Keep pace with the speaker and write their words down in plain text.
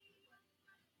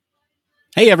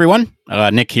Hey everyone,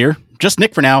 Nick here. Just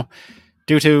Nick for now.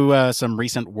 Due to some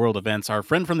recent world events, our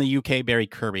friend from the UK, Barry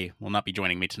Kirby, will not be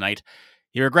joining me tonight.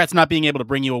 He regrets not being able to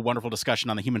bring you a wonderful discussion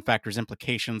on the human factors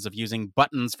implications of using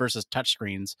buttons versus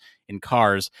touchscreens in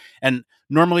cars. And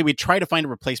normally we try to find a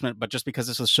replacement, but just because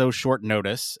this was so short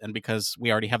notice and because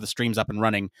we already have the streams up and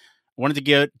running, I wanted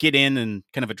to get in and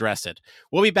kind of address it.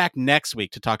 We'll be back next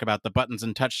week to talk about the buttons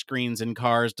and touchscreens in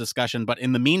cars discussion. But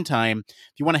in the meantime,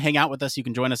 if you want to hang out with us, you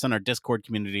can join us on our Discord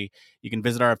community. You can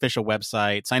visit our official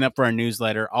website, sign up for our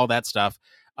newsletter, all that stuff.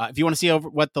 If you want to see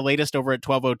what the latest over at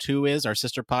 1202 is, our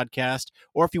sister podcast,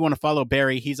 or if you want to follow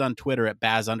Barry, he's on Twitter at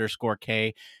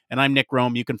Baz_K. And I'm Nick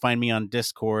Rome. You can find me on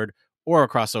Discord or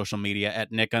across social media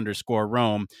at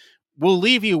Nick_Rome. We'll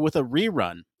leave you with a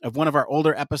rerun of one of our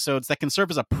older episodes that can serve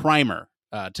as a primer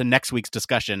to next week's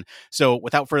discussion. So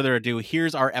without further ado,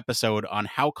 here's our episode on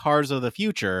how cars of the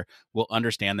future will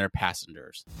understand their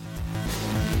passengers.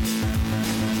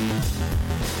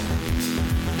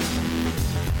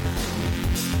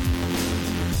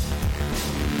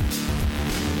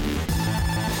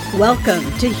 Welcome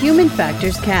to Human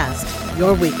Factors Cast,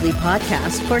 your weekly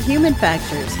podcast for human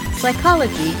factors,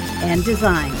 psychology, and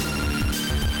design.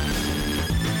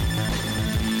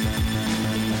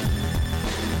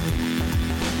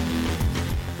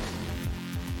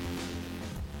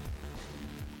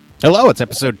 Hello, it's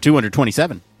episode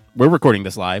 227. We're recording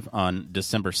this live on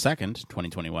December 2nd,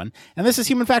 2021, and this is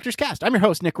Human Factors Cast. I'm your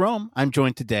host, Nick Rome. I'm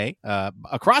joined today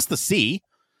across the sea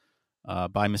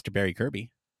by Mr. Barry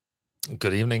Kirby.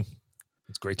 Good evening.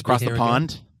 It's great to across be here the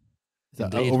pond,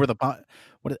 over the pond.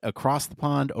 What? Across the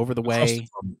pond, over the way,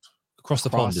 across the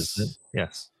pond, isn't it?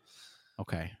 Yes.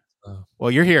 Okay. Well,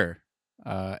 you're here,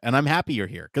 and I'm happy you're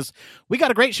here because we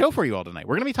got a great show for you all tonight.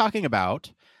 We're going to be talking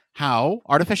about how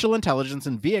artificial intelligence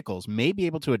in vehicles may be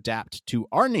able to adapt to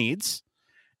our needs,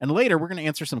 and later we're going to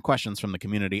answer some questions from the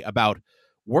community about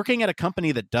working at a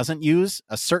company that doesn't use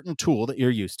a certain tool that you're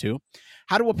used to,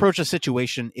 how to approach a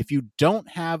situation if you don't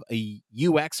have a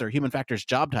UX or human factors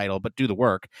job title but do the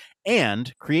work,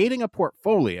 and creating a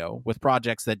portfolio with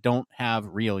projects that don't have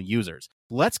real users.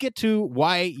 Let's get to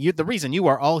the reason you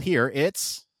are all here.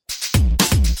 It's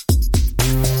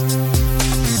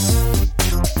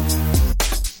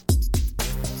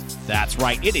That's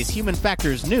right. It is Human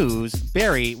Factors News.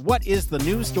 Barry, what is the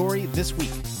news story this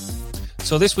week?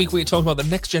 So this week we're talking about the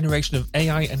next generation of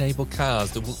AI-enabled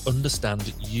cars that will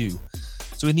understand you.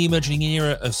 So in the emerging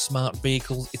era of smart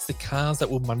vehicles, it's the cars that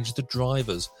will manage the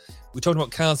drivers. We're talking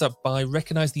about cars that, by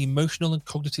recognize the emotional and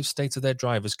cognitive states of their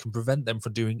drivers, can prevent them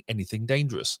from doing anything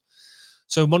dangerous.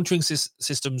 So monitoring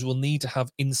systems will need to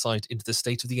have insight into the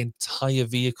state of the entire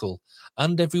vehicle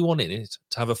and everyone in it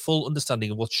to have a full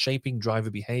understanding of what's shaping driver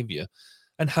behavior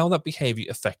and how that behavior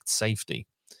affects safety.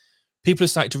 People are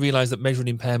starting to realize that measuring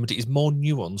impairment is more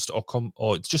nuanced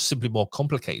or it's just simply more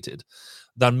complicated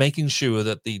than making sure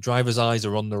that the driver's eyes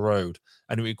are on the road,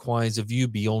 and it requires a view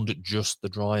beyond just the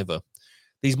driver.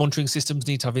 These monitoring systems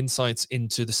need to have insights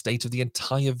into the state of the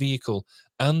entire vehicle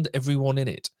and everyone in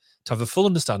it to have a full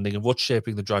understanding of what's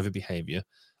shaping the driver behavior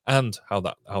and how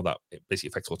that basically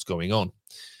affects what's going on.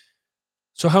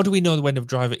 So how do we know when a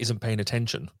driver isn't paying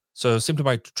attention? So simply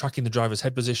by tracking the driver's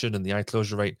head position and the eye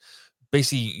closure rate,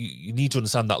 basically you need to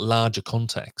understand that larger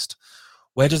context.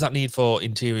 Where does that need for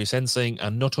interior sensing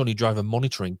and not only driver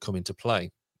monitoring come into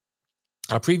play?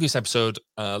 Our previous episode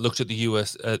looked at the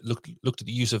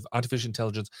use of artificial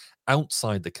intelligence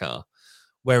outside the car,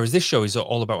 whereas this show is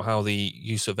all about how the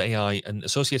use of AI and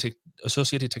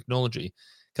associated technology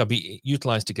can be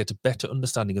utilized to get a better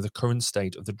understanding of the current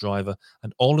state of the driver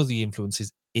and all of the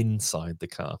influences inside the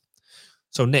car.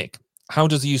 So, Nick, how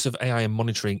does the use of AI and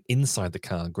monitoring inside the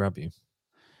car grab you?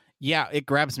 Yeah, it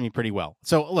grabs me pretty well.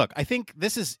 So, look, I think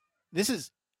this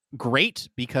is great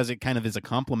because it kind of is a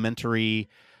complementary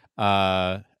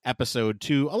episode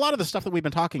to a lot of the stuff that we've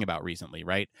been talking about recently,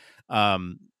 right?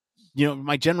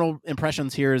 My general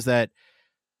impressions here is that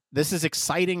this is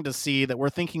exciting to see that we're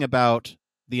thinking about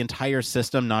the entire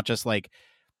system, not just like,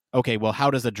 okay, well,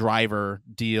 how does a driver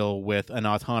deal with an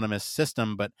autonomous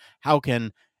system, but how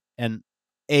can an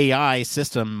AI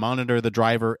system monitor the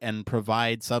driver and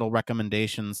provide subtle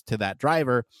recommendations to that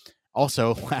driver?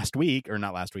 Also, 2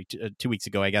 weeks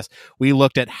ago, I guess, we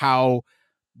looked at how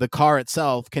the car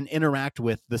itself can interact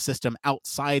with the system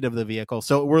outside of the vehicle.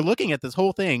 So we're looking at this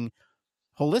whole thing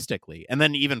holistically. And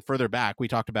then even further back, we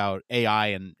talked about AI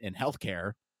in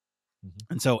healthcare.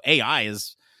 Mm-hmm. And so AI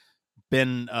has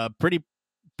been a pretty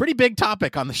big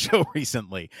topic on the show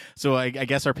recently. So I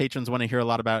guess our patrons want to hear a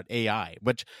lot about AI,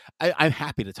 which I'm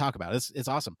happy to talk about. It's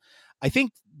awesome. I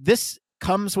think this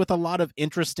comes with a lot of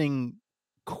interesting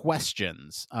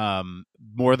questions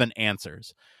more than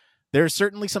answers. There's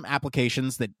certainly some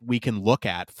applications that we can look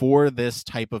at for this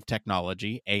type of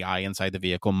technology, AI inside the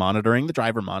vehicle, monitoring the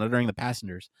driver, monitoring the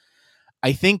passengers.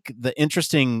 I think the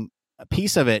interesting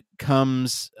piece of it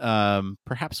comes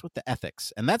perhaps with the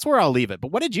ethics, and that's where I'll leave it.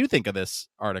 But what did you think of this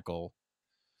article?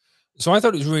 So I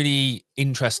thought it was really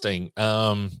interesting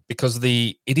because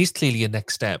it is clearly a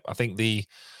next step. I think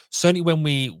certainly when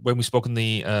we spoke in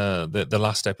the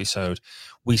last episode,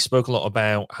 we spoke a lot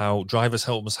about how drivers'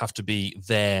 helmets have to be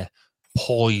there,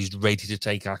 poised, ready to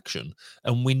take action,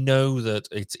 and we know that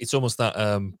it's almost that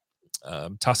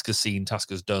task is seen,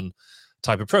 task is done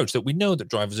type approach, that we know that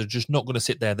drivers are just not going to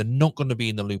sit there. They're not going to be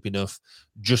in the loop enough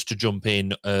just to jump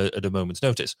in at a moment's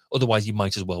notice. Otherwise, you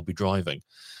might as well be driving.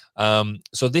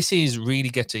 So this is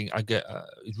really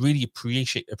really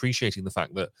appreciating the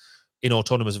fact that in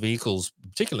autonomous vehicles, in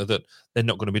particular, that they're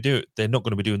not going to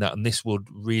be doing that, and this would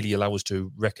really allow us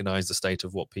to recognize the state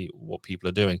of what people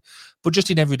are doing. But just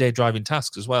in everyday driving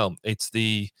tasks as well, it's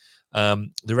the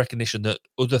recognition that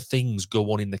other things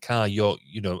go on in the car.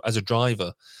 As a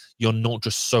driver, you're not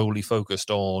just solely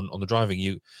focused on the driving.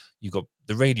 You've got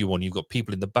the radio on, you've got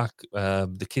people in the back,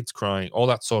 the kids crying, all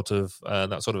that sort of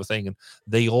a thing, and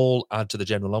they all add to the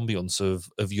general ambience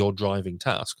of your driving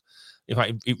task. In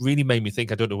fact, it really made me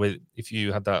think. I don't know if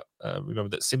you had that. Remember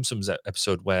that Simpsons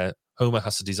episode where Homer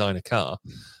has to design a car,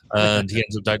 and he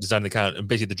ends up designing the car, and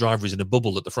basically the driver is in a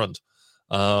bubble at the front,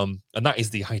 and that is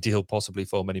the ideal possibly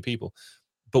for many people,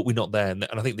 but we're not there, and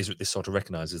I think this sort of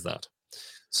recognizes that.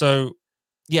 So.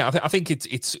 Yeah, I think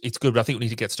it's good, but I think we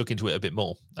need to get stuck into it a bit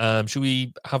more. Should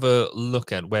we have a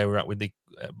look at where we're at with the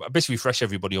basically refresh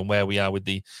everybody on where we are with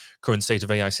the current state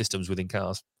of AI systems within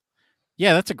cars?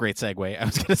 Yeah, that's a great segue. I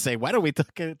was going to say, why don't we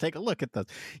take a look at those?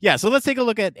 Yeah, so let's take a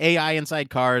look at AI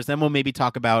inside cars. Then we'll maybe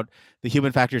talk about the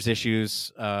human factors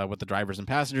issues with the drivers and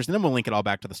passengers. And then we'll link it all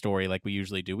back to the story like we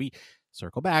usually do. We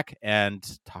circle back and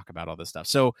talk about all this stuff.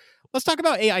 So let's talk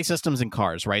about AI systems in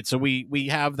cars, right? So we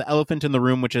have the elephant in the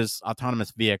room, which is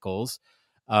autonomous vehicles.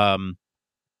 And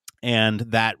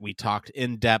that we talked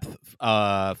in depth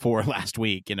for last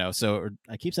week, So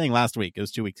I keep saying last week. It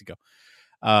was 2 weeks ago.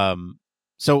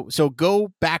 So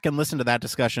go back and listen to that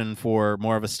discussion for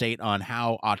more of a state on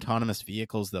how autonomous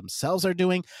vehicles themselves are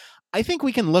doing. I think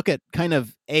we can look at kind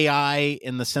of AI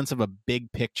in the sense of a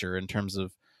big picture in terms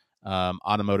of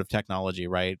automotive technology,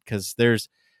 right? Because there's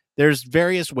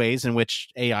various ways in which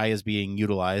AI is being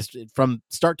utilized from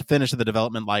start to finish of the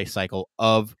development life cycle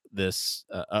of this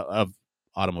of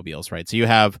automobiles, right? So you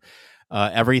have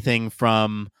everything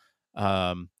from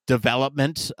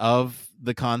development of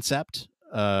the concept.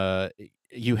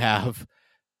 You have,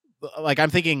 like, I'm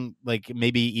thinking, like,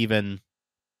 maybe even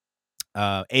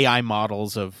AI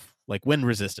models of like wind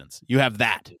resistance. You have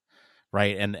that,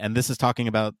 right? And this is talking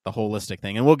about the holistic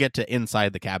thing, and we'll get to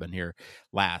inside the cabin here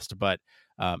last. But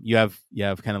you have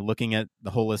kind of looking at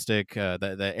the holistic,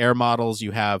 the air models.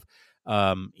 You have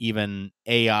even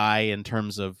AI in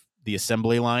terms of the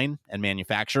assembly line and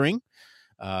manufacturing.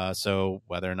 So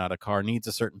whether or not a car needs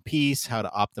a certain piece, how to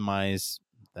optimize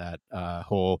that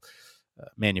whole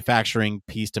manufacturing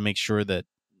piece to make sure that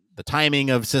the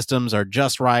timing of systems are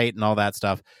just right and all that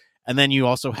stuff. And then you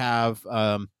also have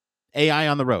AI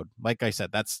on the road. Like I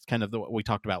said, that's kind of what we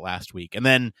talked about last week. And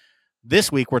then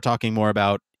this week, we're talking more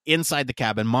about inside the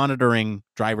cabin, monitoring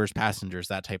drivers, passengers,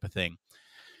 that type of thing.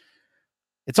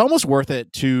 It's almost worth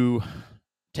it to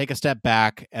take a step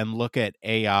back and look at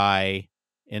AI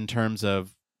in terms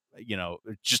of,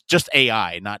 just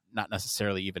AI, not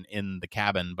necessarily even in the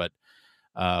cabin, but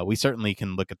we certainly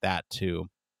can look at that too.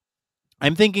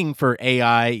 I'm thinking for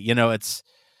AI,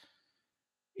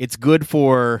 it's good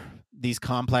for these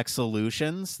complex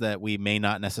solutions that we may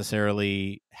not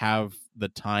necessarily have the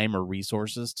time or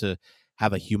resources to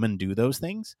have a human do those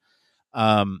things.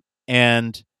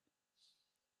 And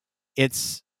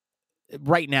it's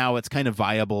right now it's kind of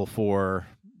viable for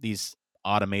these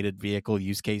automated vehicle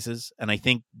use cases. And I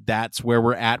think that's where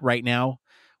we're at right now.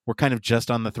 We're kind of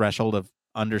just on the threshold of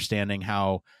understanding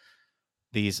how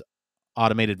these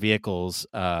automated vehicles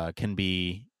can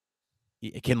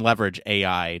leverage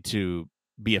AI to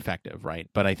be effective, right?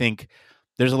 But I think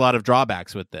there's a lot of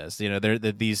drawbacks with this.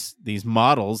 These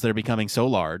models, they're becoming so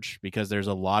large because there's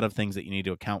a lot of things that you need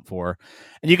to account for.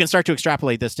 And you can start to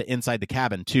extrapolate this to inside the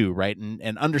cabin too, right?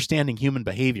 And understanding human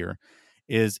behavior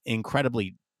is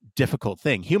incredibly difficult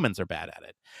thing. Humans are bad at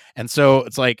it. And so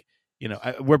it's like,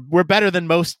 we're better than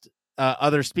most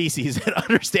other species at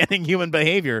understanding human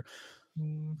behavior.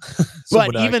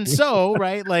 But even so,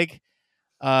 right? Like,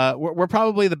 we're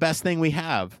probably the best thing we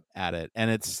have at it, and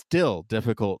it's still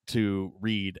difficult to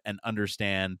read and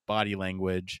understand body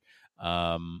language,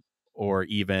 or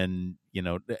even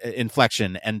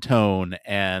inflection and tone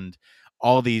and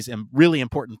all these really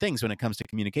important things when it comes to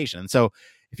communication. And so,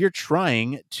 if you're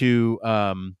trying to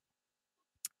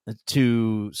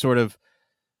sort of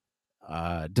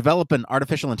develop an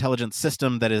artificial intelligence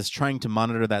system that is trying to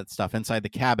monitor that stuff inside the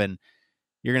cabin,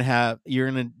 you're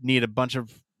gonna need a bunch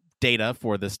of data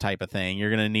for this type of thing.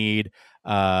 You're gonna need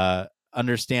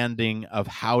understanding of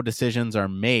how decisions are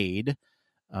made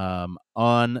on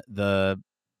the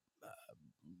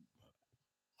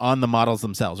models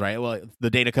themselves, right? Well, the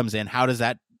data comes in. How does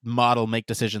that model make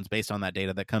decisions based on that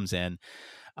data that comes in?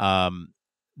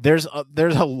 There's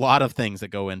a lot of things that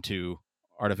go into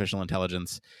artificial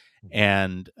intelligence,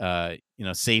 and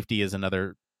safety is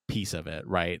another piece of it,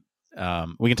 right?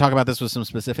 We can talk about this with some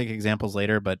specific examples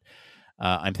later, but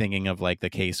I'm thinking of like the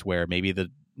case where maybe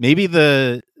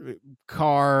the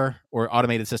car or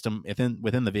automated system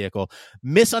within the vehicle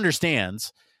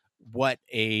misunderstands what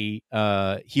a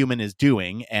human is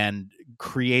doing and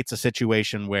creates a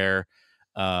situation where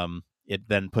it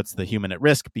then puts the human at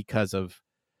risk because of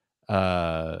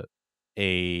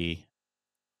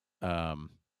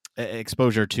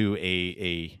exposure to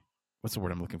a what's the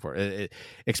word I'm looking for?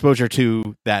 Exposure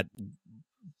to that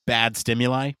bad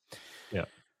stimuli. Yeah.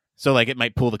 So like it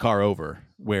might pull the car over,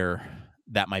 where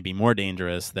that might be more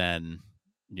dangerous than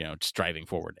just driving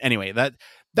forward. Anyway,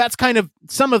 that's kind of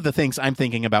some of the things I'm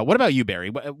thinking about. What about you, Barry?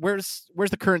 Where's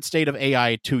the current state of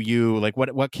AI to you? Like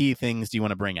what key things do you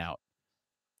want to bring out?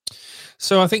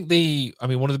 So I think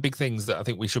one of the big things that I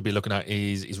think we should be looking at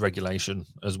is regulation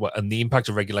as well, and the impact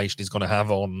of regulation is going to have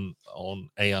on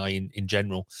AI in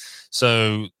general.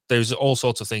 So there's all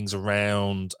sorts of things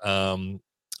around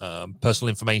personal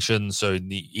information. So in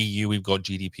the EU, we've got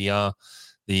GDPR,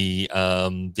 the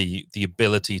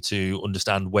ability to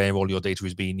understand where all your data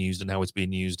is being used and how it's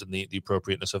being used, and the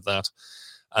appropriateness of that.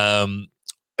 And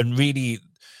really,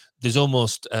 there's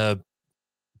almost a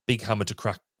big hammer to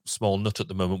crack small nut at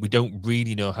the moment. We don't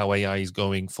really know how AI is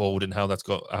going forward and how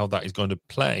that is going to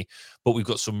play, but we've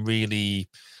got some really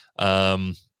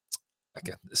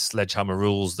sledgehammer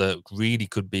rules that really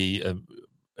could be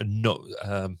not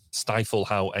stifle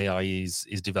how AI is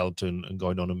developed and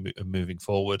going on and moving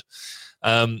forward.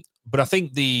 But I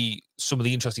think some of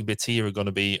the interesting bits here are going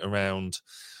to be around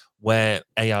where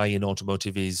AI in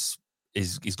automotive is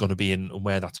going to be and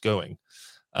where that's going.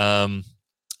 And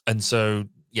so,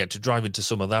 yeah, to drive into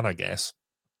some of that, I guess,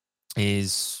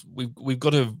 is we've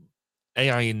got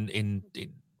AI in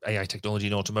AI technology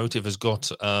in automotive has got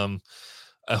a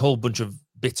whole bunch of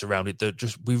bits around it that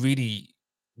just we're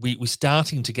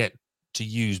starting to get to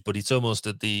use, but it's almost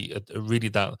at the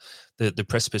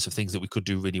precipice of things that we could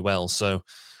do really well. So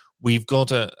we've got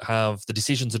to have the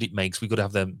decisions that it makes. We've got to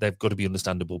have them. They've got to be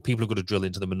understandable. People have got to drill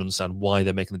into them and understand why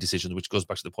they're making the decisions, which goes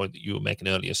back to the point that you were making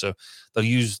earlier. So they'll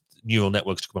use neural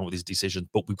networks to come up with these decisions,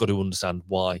 but we've got to understand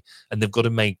why, and they've got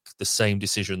to make the same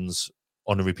decisions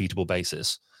on a repeatable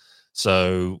basis.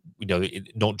 So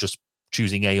not just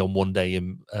choosing A on one day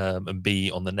and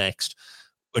B on the next,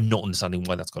 and not understanding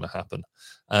why that's going to happen.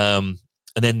 And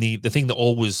then the thing that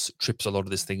always trips a lot of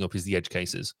this thing up is the edge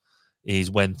cases.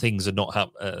 Is when things are not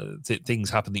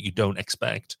things happen that you don't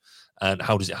expect, and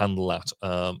how does it handle that,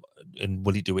 and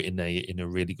will it do it in a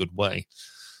really good way?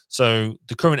 So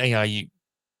the current AI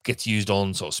gets used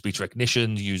on sort of speech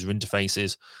recognition, user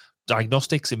interfaces,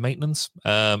 diagnostics in maintenance,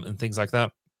 and things like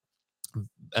that.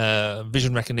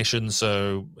 Vision recognition,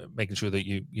 so making sure that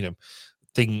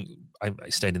I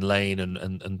stayed in lane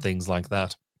and things like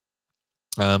that.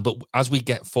 But as we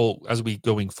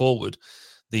going forward,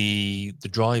 the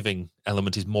driving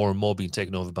element is more and more being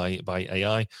taken over by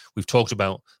AI. We've talked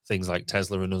about things like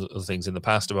Tesla and other things in the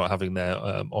past about having their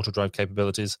auto drive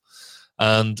capabilities,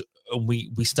 and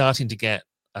we starting to get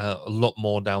a lot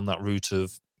more down that route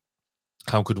of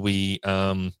how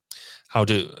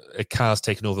do cars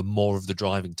taking over more of the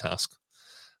driving task.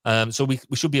 So we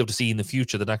should be able to see in the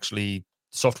future that actually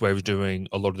software is doing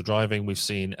a lot of the driving. We've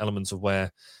seen elements of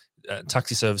where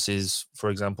taxi services, for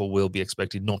example, will be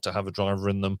expected not to have a driver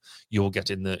in them. You'll get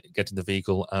in the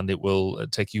vehicle and it will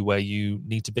take you where you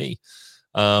need to be.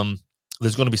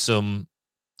 There's going to be some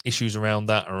issues around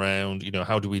that, around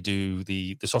how do we do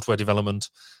the software development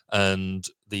and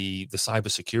the cyber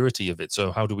security of it.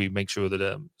 So how do we make sure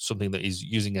that something that is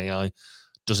using AI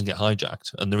doesn't get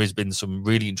hijacked. And there has been some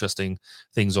really interesting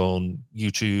things on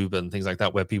YouTube and things like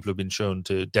that where people have been shown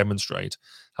to demonstrate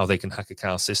how they can hack a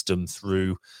car system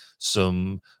through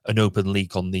an open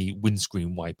leak on the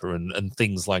windscreen wiper and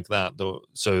things like that.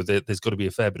 So there's got to be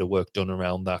a fair bit of work done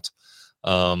around that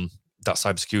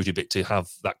cybersecurity bit to have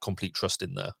that complete trust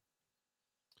in there.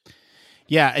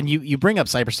 Yeah, and you bring up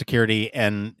cybersecurity,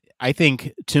 and I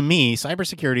think, to me,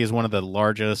 cybersecurity is one of the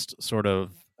largest sort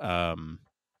of not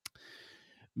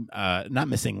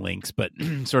missing links, but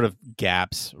sort of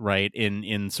gaps, right,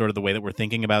 in sort of the way that we're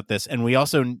thinking about this. And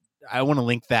I want to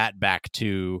link that back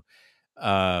to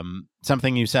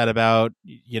something you said about,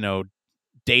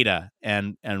 data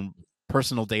and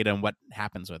personal data and what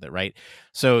happens with it, right?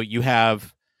 So you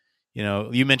have,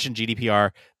 you mentioned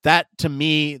GDPR. That, to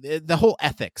me, the whole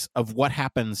ethics of what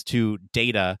happens to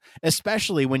data,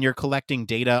 especially when you're collecting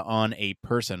data on a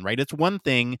person, right? It's one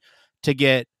thing to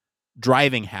get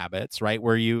driving habits, right,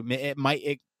 where you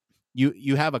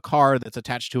have a car that's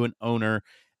attached to an owner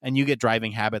and you get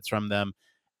driving habits from them,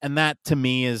 and that, to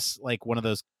me, is like one of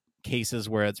those cases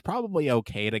where it's probably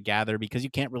okay to gather, because you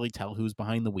can't really tell who's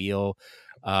behind the wheel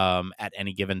at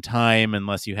any given time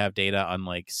unless you have data on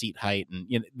like seat height,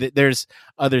 and there's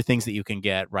other things that you can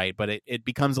get, right? But it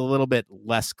becomes a little bit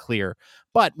less clear.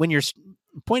 But when you're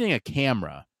pointing a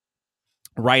camera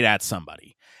right at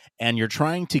somebody and you're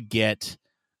trying to get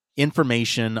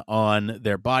information on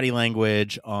their body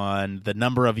language, on the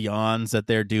number of yawns that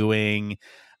they're doing,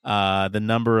 the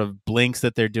number of blinks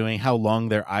that they're doing, how long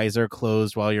their eyes are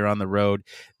closed while you're on the road,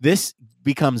 this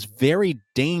becomes very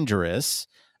dangerous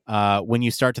when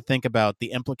you start to think about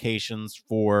the implications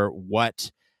for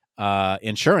what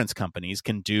insurance companies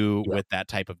can do with that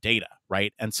type of data,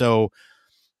 right? And so,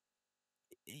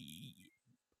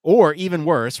 or even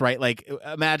worse, right? Like,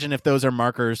 imagine if those are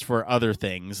markers for other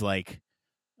things, like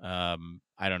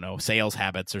I don't know, sales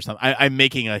habits or something. I'm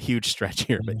making a huge stretch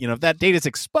here, but if that data is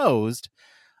exposed,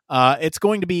 it's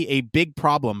going to be a big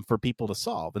problem for people to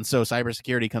solve. And so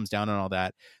cybersecurity comes down on all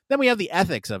that. Then we have the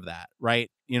ethics of that, right?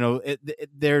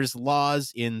 There's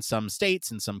laws in some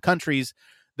states and some countries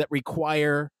that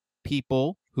require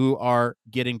people who are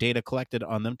getting data collected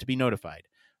on them to be notified,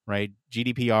 right?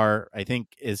 GDPR, I think,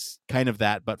 is kind of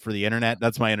that, but for the internet.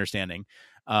 That's my understanding.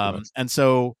 And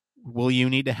so, will you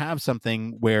need to have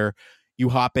something where you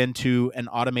hop into an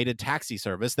automated taxi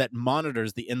service that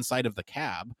monitors the inside of the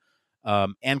cab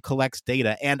and collects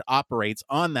data and operates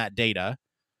on that data?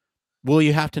 Will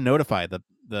you have to notify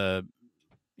the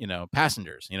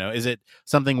passengers? Is it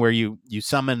something where you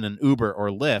summon an Uber or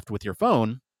Lyft with your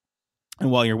phone,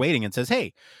 and while you're waiting, it says,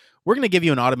 hey, we're going to give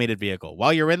you an automated vehicle.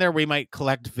 While you're in there, we might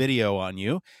collect video on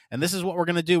you, and this is what we're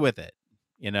going to do with it.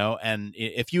 And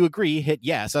if you agree, hit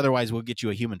yes. Otherwise, we'll get you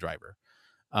a human driver.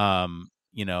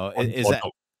 Is that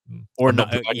or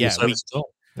not?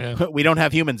 Yeah, we don't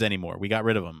have humans anymore. We got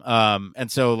rid of them.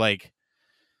 And so, like,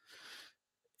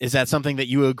 is that something that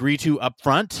you agree to up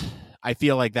front? I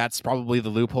feel like that's probably the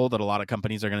loophole that a lot of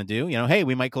companies are going to do. Hey,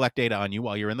 we might collect data on you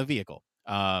while you're in the vehicle.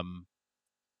 Do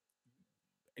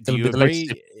you agree?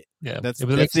 That's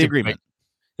the agreement.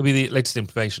 It'll be the latest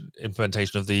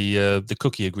implementation of the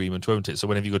cookie agreement, won't it? So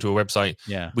whenever you go to a website,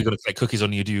 we're going to collect cookies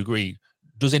on you. Do you agree?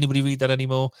 Does anybody read that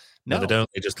anymore? No, they don't.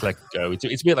 They just collect go. It's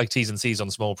a bit like T's and C's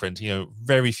on small print.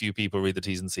 Very few people read the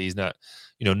T's and C's. Now,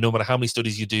 no matter how many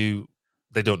studies you do,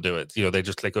 they don't do it. They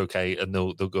just click OK, and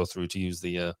they'll go through to use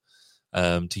the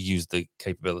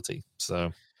capability.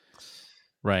 So.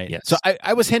 Right. Yes. So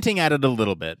I was hinting at it a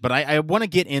little bit, but I want to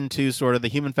get into sort of the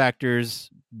human factors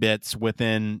bits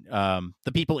within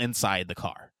the people inside the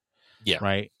car. Yeah.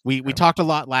 Right. We talked a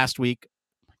lot last week.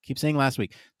 I keep saying last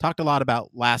week. Talked a lot about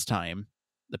last time,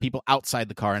 the people outside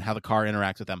the car and how the car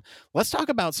interacts with them. Let's talk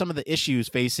about some of the issues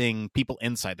facing people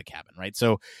inside the cabin. Right.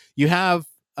 So you have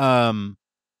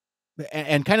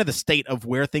and kind of the state of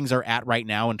where things are at right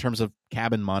now in terms of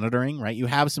cabin monitoring, right? You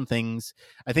have some things.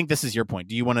 I think this is your point.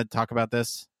 Do you want to talk about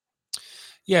this?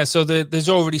 Yeah, so there's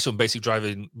already some basic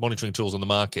driving monitoring tools on the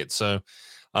market. So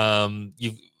a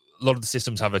lot of the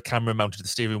systems have a camera mounted to the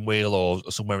steering wheel or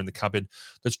somewhere in the cabin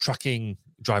that's tracking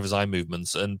driver's eye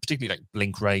movements, and particularly like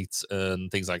blink rates and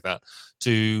things like that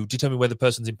to determine whether the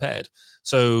person's impaired.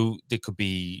 So they could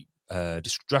be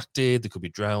distracted, they could be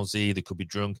drowsy, they could be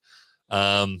drunk.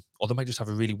 Or they might just have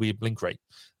a really weird blink rate.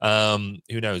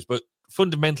 Who knows? But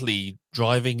fundamentally,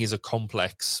 driving is a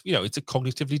complex, it's a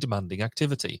cognitively demanding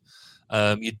activity.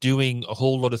 You're doing a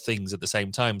whole lot of things at the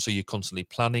same time. So you're constantly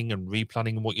planning and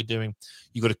replanning what you're doing.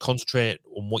 You've got to concentrate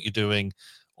on what you're doing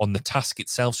on the task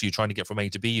itself. So you're trying to get from A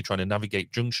to B. You're trying to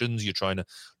navigate junctions. You're trying to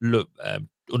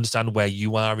understand where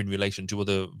you are in relation to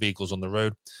other vehicles on the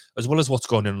road, as well as what's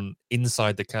going on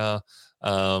inside the car.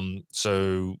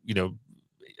 So,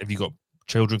 have you got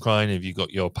children crying? Have you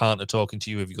got your partner talking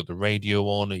to you? Have you got the radio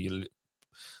on? Are you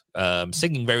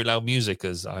singing very loud music,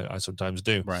 as I sometimes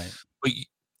do? Right. But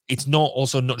it's not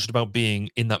just about being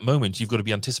in that moment. You've got to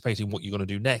be anticipating what you're going to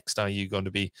do next. Are you going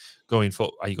to be going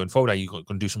forward? Are you going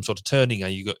to do some sort of turning?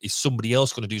 Is somebody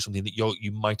else going to do something that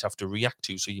you might have to react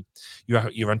to? So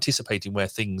you're anticipating where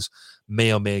things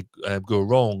may or may go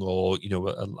wrong, or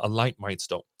a light might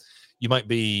stop. You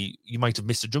might have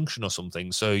missed a junction or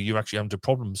something, so you're actually having to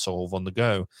problem solve on the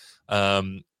go.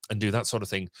 And do that sort of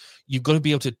thing. You've got to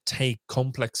be able to take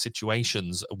complex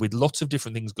situations with lots of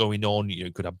different things going on.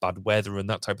 You could have bad weather and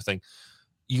that type of thing.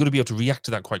 You've got to be able to react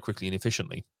to that quite quickly and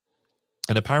efficiently.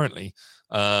 And apparently,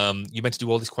 you're meant to do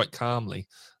all this quite calmly.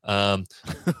 Some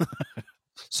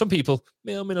people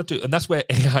may or may not do, and that's where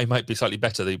AI might be slightly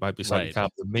better. They might be slightly calmer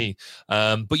than me.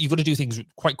 But you've got to do things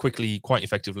quite quickly, quite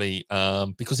effectively,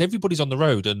 because everybody's on the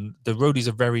road, and the road is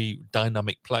a very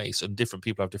dynamic place, and different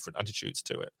people have different attitudes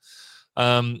to it.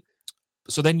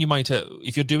 So then you might,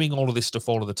 if you're doing all of this stuff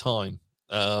all of the time,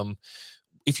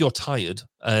 if you're tired,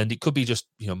 and it could be just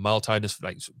mild tiredness,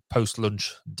 like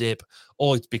post-lunch dip,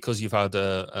 or it's because you've had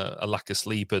a lack of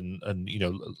sleep and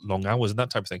long hours and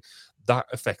that type of thing, that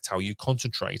affects how you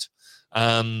concentrate,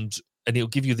 and it'll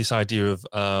give you this idea of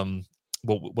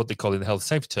what they call in the health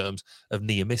safety terms of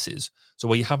near misses. So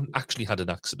where you haven't actually had an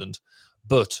accident,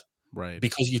 but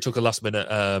because you took a last minute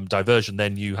diversion,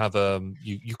 then you have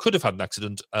you could have had an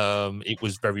accident. It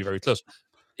was very, very close.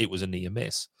 It was a near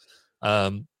miss. So I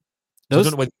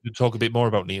don't know whether you could talk a bit more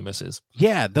about near misses.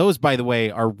 Yeah, those, by the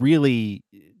way, are really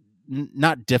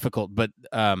not difficult, but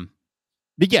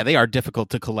yeah, they are difficult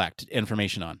to collect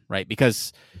information on, right?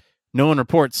 Because no one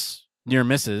reports near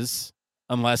misses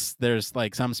unless there's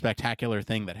like some spectacular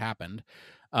thing that happened.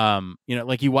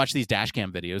 Like you watch these dash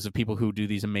cam videos of people who do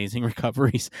these amazing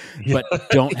recoveries, but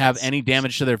don't have any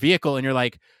damage to their vehicle. And you're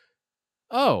like,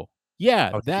 oh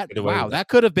yeah, that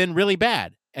could have been really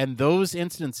bad. And those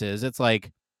instances, it's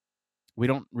like, we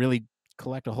don't really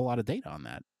collect a whole lot of data on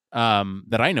that,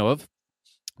 that I know of.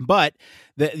 But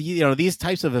these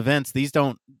types of events, these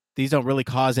don't really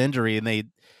cause injury, and they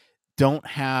don't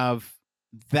have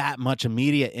that much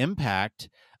immediate impact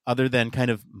other than kind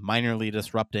of minorly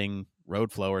disrupting road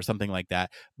flow or something like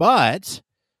that. But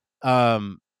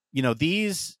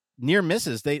these near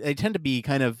misses, they tend to be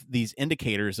kind of these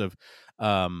indicators of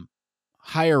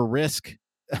higher risk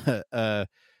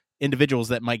individuals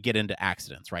that might get into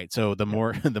accidents, right? So the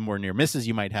more near misses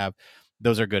you might have,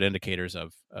 those are good indicators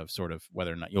of sort of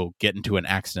whether or not you'll get into an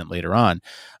accident later on.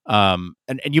 And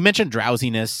you mentioned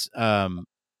drowsiness.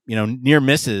 Near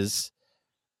misses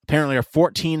apparently are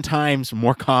 14 times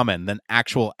more common than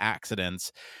actual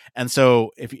accidents. And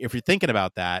so if you're thinking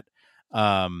about that,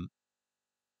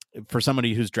 for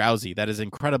somebody who's drowsy, that is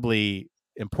incredibly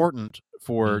important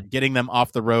for getting them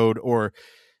off the road, or,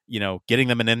 getting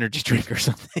them an energy drink or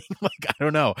something. Like, I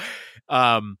don't know.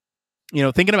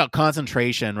 Thinking about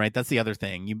concentration, right? That's the other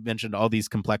thing. You mentioned all these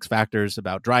complex factors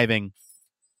about driving.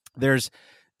 There's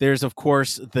of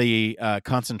course the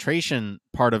concentration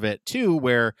part of it too,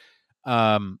 where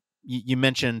you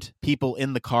mentioned people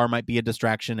in the car might be a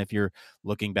distraction if you're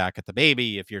looking back at the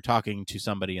baby, if you're talking to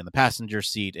somebody in the passenger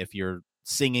seat, if you're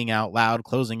singing out loud,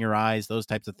 closing your eyes, those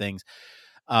types of things.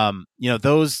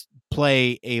 Those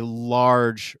play a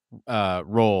large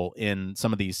role in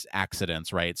some of these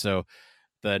accidents, right? So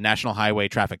the National Highway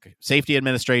Traffic Safety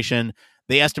Administration,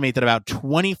 they estimate that about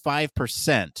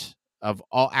 25% of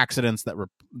all accidents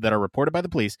that are reported by the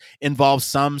police involve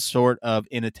some sort of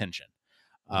inattention.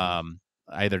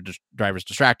 Either drivers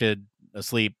distracted,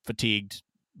 asleep, fatigued,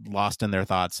 lost in their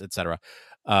thoughts, etc.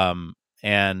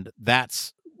 And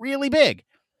that's really big.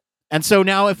 And so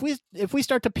now if we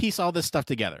start to piece all this stuff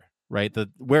together, right,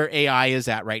 where AI is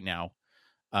at right now,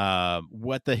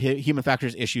 what the human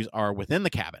factors issues are within the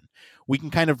cabin, we can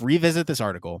kind of revisit this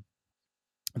article,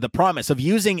 the promise of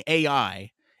using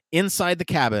AI inside the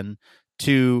cabin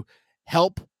to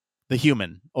help the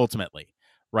human ultimately,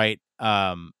 right?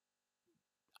 I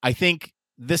think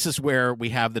this is where we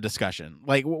have the discussion.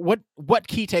 Like, what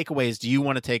key takeaways do you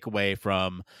want to take away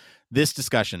from this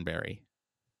discussion, Barry?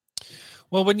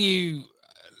 Well,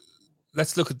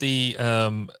 let's look at the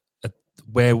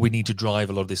where we need to drive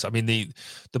a lot of this. I mean,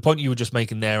 the point you were just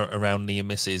making there around near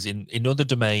misses, in other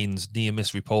domains, near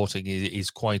miss reporting is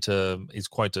quite a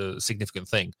significant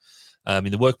thing.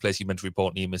 In the workplace, you're meant to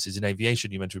report near misses. In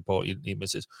aviation, you're meant to report near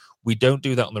misses. We don't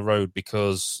do that on the road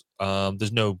because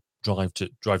there's no drive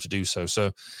to do so.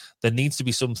 So there needs to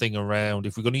be something around,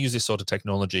 if we're going to use this sort of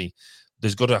technology,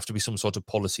 there's got to have to be some sort of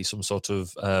policy, some sort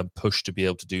of push to be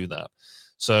able to do that.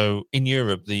 So in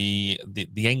Europe, the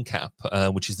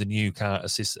NCAP, which is the new car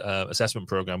assessment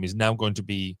program, is now going to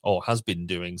be, or has been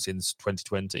doing since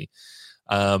 2020,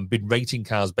 been rating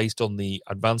cars based on the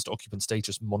advanced occupant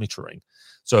status monitoring.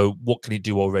 So what can it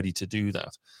do already to do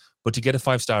that? But to get a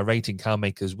 5-star rating, car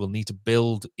makers will need to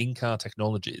build in-car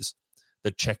technologies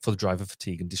that check for the driver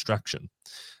fatigue and distraction.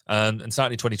 And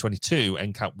starting in 2022,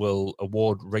 NCAP will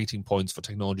award rating points for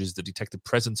technologies that detect the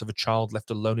presence of a child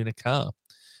left alone in a car,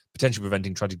 potentially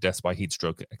preventing tragic deaths by heat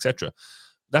stroke, etc.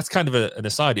 That's kind of an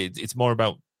aside. It's more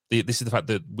about this is the fact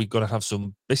that we've got to have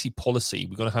some basic policy.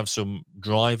 We've got to have some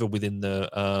driver within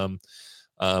the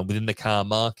car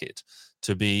market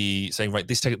to be saying, right,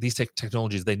 these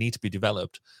technologies, they need to be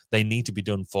developed. They need to be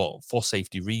done for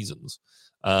safety reasons.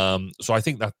 So I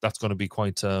think that's going to be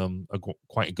quite a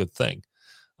good thing.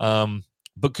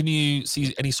 But can you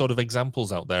see any sort of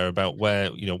examples out there about where,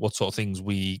 what sort of things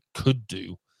we could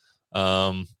do,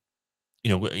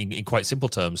 in quite simple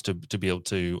terms to be able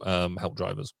to help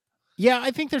drivers? Yeah,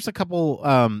 I think there's a couple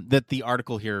that the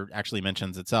article here actually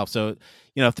mentions itself. So,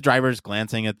 if the driver's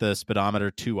glancing at the speedometer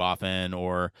too often,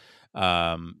 or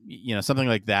something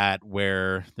like that,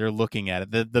 where they're looking at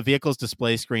it, the vehicle's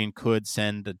display screen could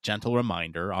send a gentle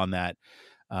reminder on that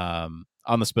on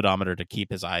the speedometer to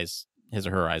keep his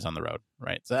or her eyes on the road,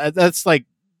 right? So that's like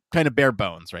kind of bare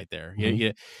bones right there.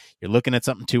 Mm-hmm. You're looking at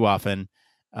something too often.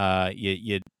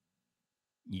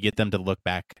 You get them to look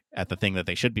back at the thing that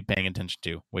they should be paying attention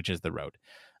to, which is the road.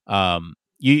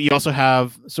 You also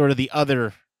have sort of the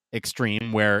other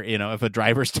extreme where, if a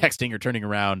driver's texting or turning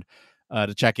around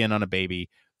to check in on a baby,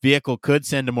 vehicle could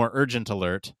send a more urgent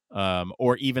alert,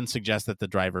 or even suggest that the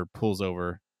driver pulls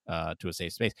over to a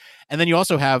safe space. And then you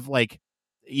also have, like,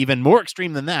 even more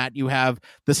extreme than that, you have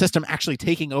the system actually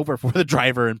taking over for the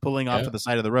driver and pulling off to the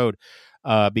side of the road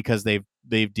because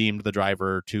they've deemed the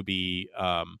driver to be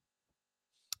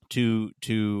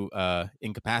too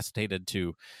incapacitated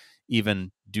to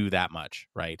even do that much,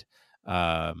 right?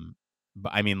 But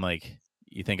I mean, like,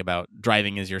 you think about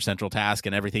driving as your central task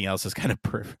and everything else is kind of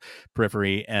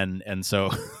periphery, and so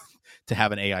to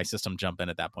have an AI system jump in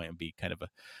at that point would be kind of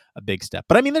a big step.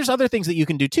 But I mean, there's other things that you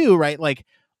can do too, right? Like,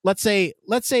 let's say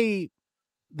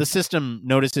the system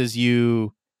notices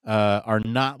you are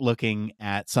not looking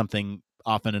at something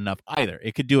often enough either.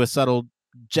 It could do a subtle,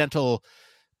 gentle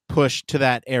push to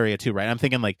that area too, right? I'm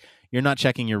thinking, like, you're not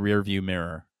checking your rear view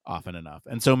mirror often enough,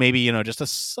 and so maybe just a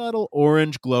subtle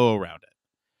orange glow around it.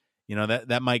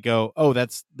 That might go, oh,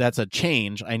 that's a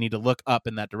change. I need to look up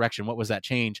in that direction. What was that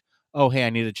change? Oh, hey, I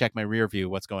need to check my rear view.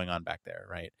 What's going on back there,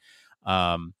 right?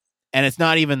 And it's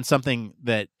not even something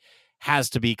that has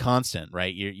to be constant,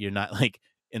 right? You're not like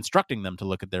instructing them to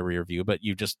look at their rear view, but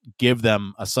you just give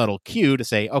them a subtle cue to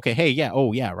say, okay, hey, yeah,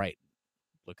 oh yeah, right.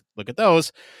 Look at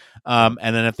those. And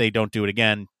then if they don't do it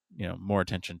again, more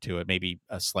attention to it, maybe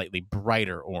a slightly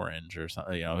brighter orange or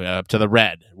something, up to the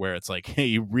red, where it's like, hey,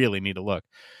 you really need to look.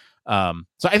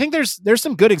 So I think there's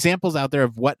some good examples out there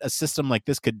of what a system like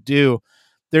this could do.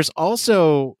 There's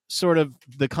also sort of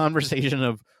the conversation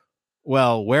of,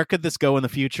 well, where could this go in the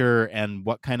future, and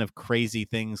what kind of crazy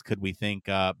things could we think?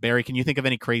 Barry, can you think of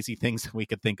any crazy things that we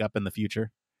could think up in the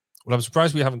future? Well, I'm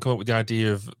surprised we haven't come up with the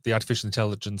idea of the artificial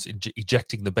intelligence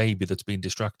ejecting the baby that's been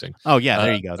distracting. Oh yeah,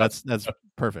 there you go. That's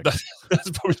perfect.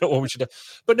 That's probably not what we should do.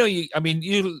 But no,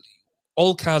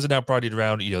 all cars are now prided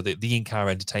around, the in-car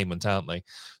entertainment, aren't they?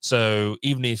 So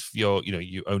even if you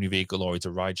own your vehicle or it's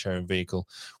a ride-sharing vehicle,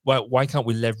 why can't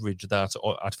we leverage that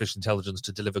artificial intelligence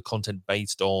to deliver content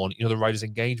based on, the rider's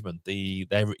engagement,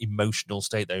 their emotional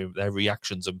state, their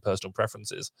reactions and personal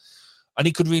preferences? And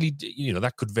it could really,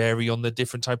 that could vary on the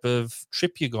different type of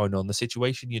trip you're going on, the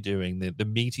situation you're doing, the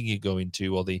meeting you're going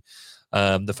to, or the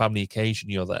family occasion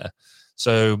you're there.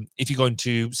 So if you're going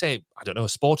to, say, I don't know, a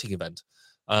sporting event,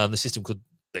 the system could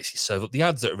basically serve up the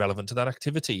ads that are relevant to that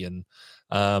activity. And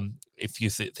if you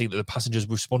think that the passenger's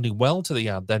responding well to the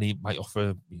ad, then he might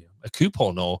offer a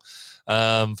coupon or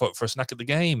for a snack at the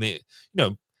game.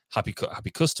 Happy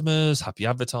customers, happy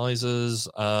advertisers,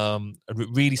 a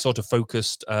really sort of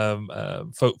focused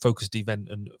event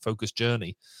and focused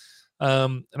journey.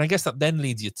 And I guess that then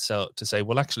leads you to say,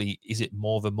 well, actually, is it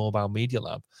more of a mobile media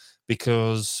lab?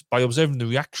 Because by observing the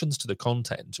reactions to the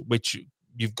content, which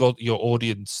you've got your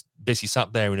audience basically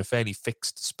sat there in a fairly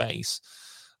fixed space,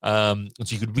 and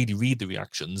so you could really read the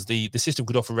reactions. The system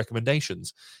could offer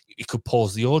recommendations. It could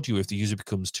pause the audio if the user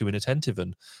becomes too inattentive,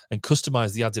 and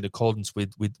customize the ads in accordance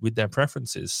with their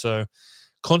preferences. So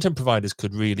content providers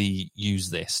could really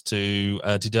use this to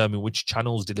determine which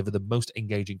channels deliver the most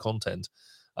engaging content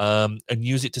and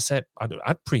use it to set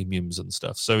ad premiums and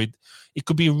stuff. So it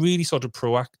could be a really sort of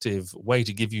proactive way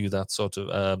to give you that sort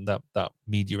of that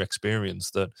media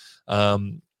experience that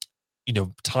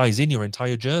ties in your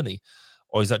entire journey.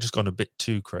 Or is that just gone a bit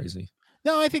too crazy?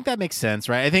 No, I think that makes sense,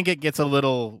 right? I think it gets a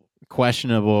little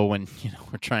questionable when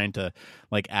we're trying to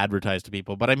like advertise to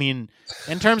people. But I mean,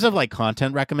 in terms of like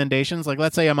content recommendations, like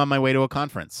let's say I'm on my way to a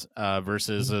conference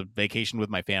versus a vacation with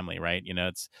my family, right?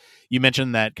 You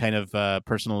mentioned that kind of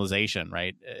personalization,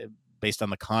 right? Based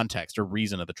on the context or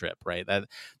reason of the trip, right?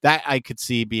 That I could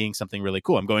see being something really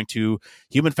cool. I'm going to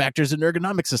Human Factors and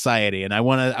Ergonomics Society, and I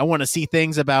want to see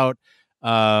things about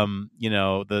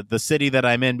the city that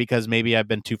I'm in, because maybe I've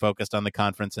been too focused on the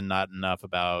conference and not enough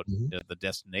about the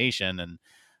destination. And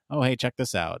oh, hey, check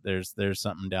this out. There's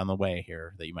something down the way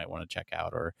here that you might want to check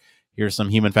out, or here's some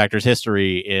Human Factors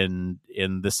history in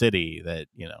the city that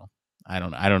I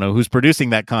don't know who's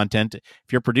producing that content.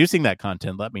 If you're producing that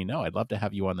content, let me know. I'd love to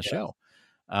have you on the show.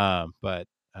 But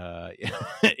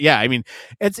yeah, I mean,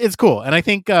 it's cool, and I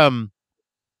think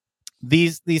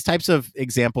these types of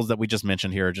examples that we just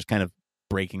mentioned here are just kind of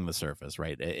breaking the surface,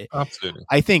 right? Absolutely.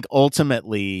 I think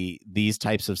ultimately these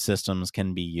types of systems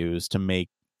can be used to make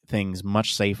things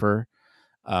much safer,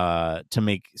 to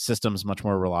make systems much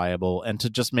more reliable, and to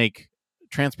just make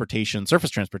surface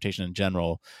transportation in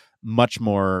general, much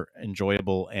more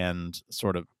enjoyable and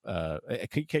sort of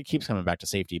it keeps coming back to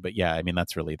safety. But yeah, I mean,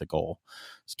 that's really the goal,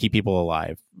 is keep people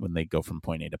alive when they go from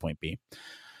point A to point B.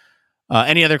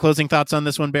 Any other closing thoughts on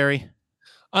this one, Barry?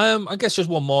 I guess just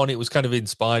one more, and it was kind of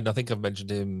inspired. I think I've mentioned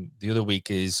him the other week,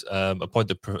 is a point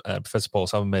that Professor Paul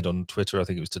Salmon made on Twitter. I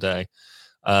think it was today.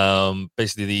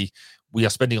 Basically, we are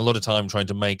spending a lot of time trying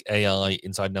to make AI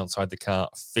inside and outside the car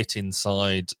fit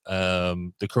inside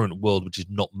the current world, which is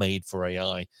not made for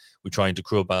AI. We're trying to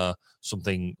crowbar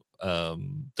something that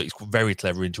is very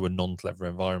clever into a non-clever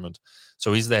environment.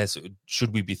 So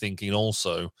should we be thinking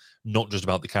also not just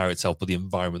about the car itself, but the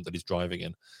environment that is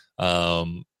driving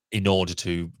in order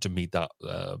to meet that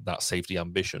safety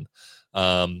ambition?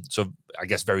 So I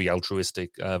guess very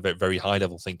altruistic, very, very high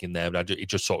level thinking there, but it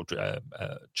just sort of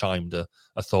chimed a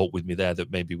thought with me there that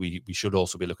maybe we should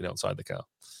also be looking outside the car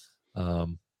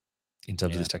in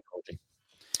terms of this technology.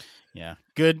 Yeah,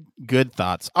 good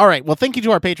thoughts. All right, well, thank you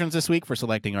to our patrons this week for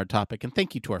selecting our topic, and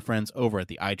thank you to our friends over at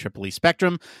the IEEE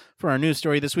Spectrum for our news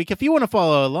story this week. If you want to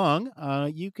follow along,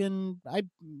 you can. I've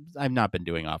not been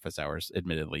doing office hours,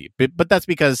 admittedly, but that's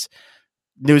because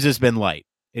news has been light.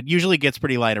 It usually gets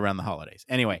pretty light around the holidays.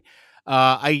 Anyway,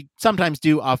 I sometimes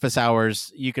do office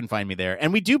hours. You can find me there,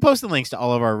 and we do post the links to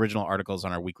all of our original articles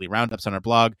on our weekly roundups on our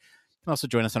blog. You can also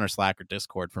join us on our Slack or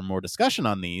Discord for more discussion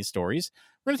on these stories.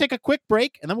 We're going to take a quick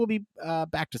break, and then we'll be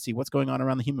back to see what's going on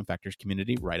around the Human Factors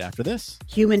community right after this.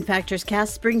 Human Factors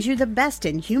Cast brings you the best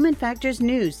in Human Factors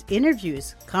news,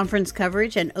 interviews, conference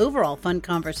coverage, and overall fun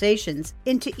conversations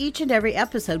into each and every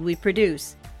episode we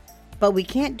produce. But we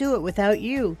can't do it without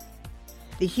you.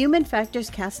 The Human Factors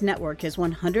Cast network is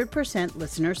 100%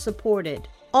 listener supported.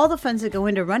 All the funds that go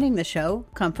into running the show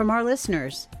come from our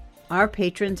listeners. Our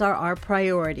patrons are our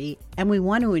priority, and we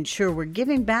want to ensure we're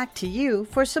giving back to you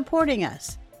for supporting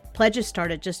us. Pledges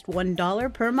start at just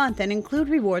 $1 per month and include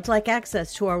rewards like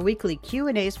access to our weekly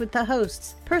Q&As with the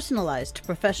hosts, personalized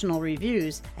professional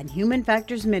reviews, and Human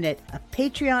Factors Minute, a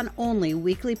Patreon-only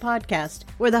weekly podcast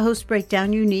where the hosts break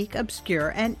down unique,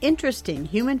 obscure, and interesting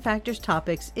human factors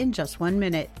topics in just 1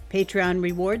 minute. Patreon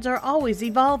rewards are always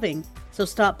evolving, so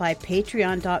stop by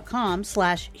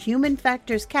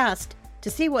patreon.com/humanfactorscast to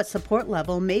see what support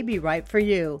level may be right for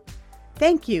you.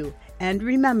 Thank you, and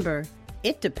remember,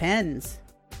 it depends.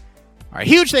 All right,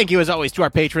 huge thank you as always to our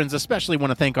patrons. Especially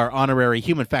want to thank our honorary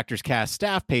Human Factors Cast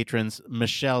staff patrons,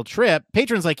 Michelle Tripp.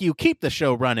 Patrons like you keep the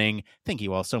show running. Thank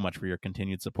you all so much for your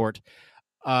continued support.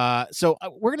 So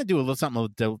we're going to do something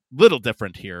a little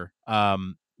different here.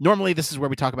 Normally, this is where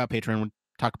we talk about Patreon. We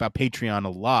talk about Patreon a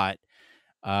lot.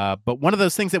 But one of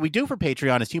those things that we do for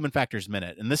Patreon is Human Factors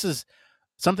Minute. And this is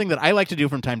something that I like to do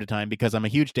from time to time because I'm a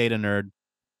huge data nerd.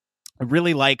 I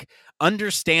really like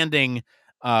understanding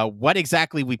what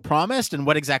exactly we promised and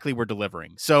what exactly we're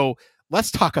delivering. So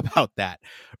let's talk about that.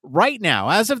 Right now,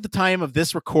 as of the time of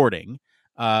this recording,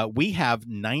 we have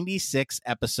 96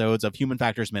 episodes of Human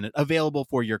Factors Minute available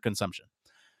for your consumption.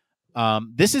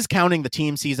 This is counting the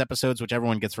TMC's episodes, which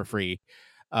everyone gets for free.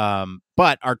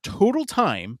 But our total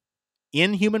time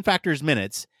in Human Factors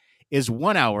Minutes is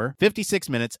 1 hour, 56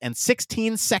 minutes, and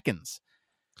 16 seconds.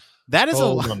 That is a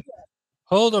lot.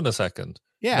 Hold on a second.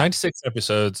 Yeah. 96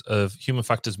 episodes of Human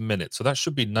Factors Minute. So that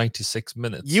should be 96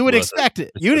 minutes. You would expect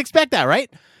it. You would expect that,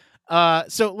 right?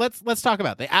 So let's talk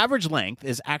about the average length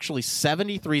is actually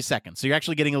 73 seconds. So you're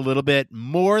actually getting a little bit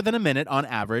more than a minute on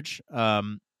average.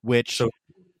 Which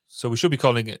so we should be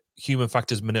calling it human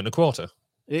factors minute and a quarter.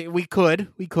 We could.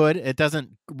 It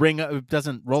doesn't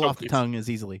roll off the tongue as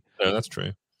easily. No, that's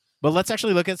true. But let's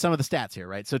actually look at some of the stats here,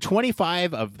 right? So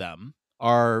 25 of them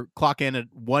are clock in at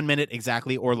 1 minute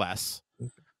exactly or less.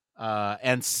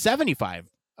 And 75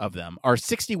 of them are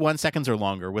 61 seconds or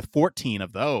longer, with 14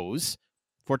 of those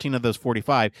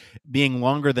 45 being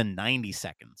longer than 90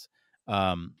 seconds.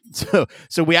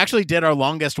 So we actually did our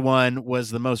longest one was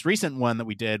the most recent one that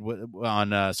we did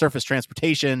on surface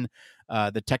transportation,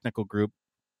 the technical group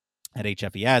at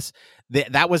HFES.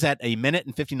 That was at 1 minute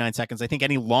and 59 seconds. I think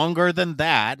any longer than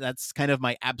that, that's kind of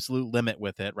my absolute limit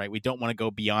with it, right? We don't want to go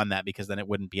beyond that because then it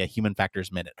wouldn't be a human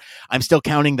factors minute. I'm still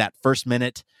counting that first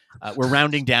minute. We're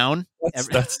rounding down.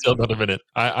 That's still not a minute.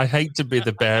 I hate to be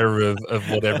the bearer of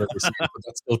whatever, but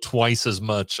that's still twice as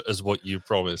much as what you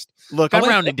promised. Look, I'm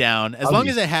rounding down. As long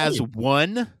as it has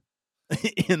one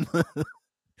in the...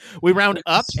 We round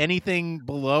up anything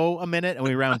below a minute, and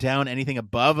we round down anything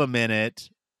above a minute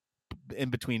in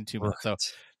between 2 minutes. So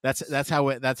that's how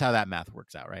that math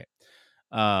works out, right?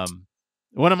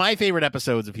 One of my favorite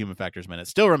episodes of Human Factors Minute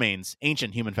still remains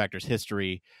Ancient Human Factors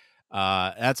History.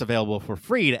 That's available for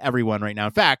free to everyone right now.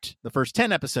 In fact, the first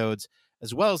 10 episodes,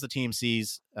 as well as the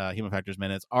TMC's Human Factors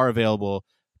Minutes, are available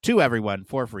to everyone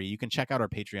for free. You can check out our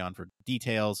Patreon for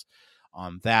details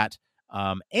on that.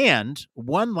 And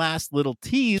one last little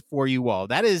tease for you all.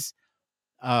 That is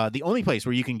the only place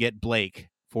where you can get Blake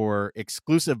for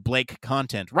exclusive Blake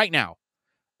content right now.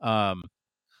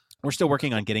 We're still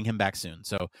working on getting him back soon,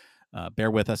 so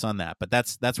bear with us on that. But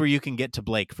that's where you can get to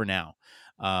Blake for now.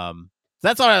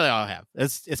 That's all I have.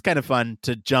 It's kind of fun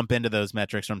to jump into those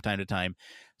metrics from time to time.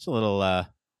 It's a little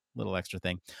extra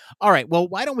thing. All right, well,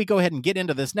 why don't we go ahead and get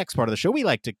into this next part of the show we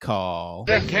like to call...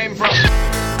 It came from...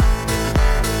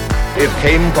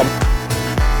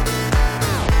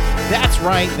 That's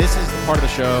right. This is the part of the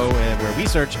show where we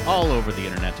search all over the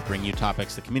internet to bring you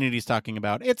topics the community is talking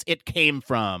about. It came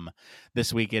from.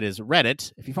 This week it is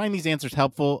Reddit. If you find these answers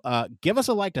helpful, give us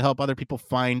a like to help other people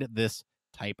find this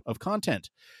type of content.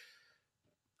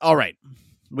 All right.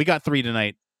 We got 3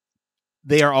 tonight.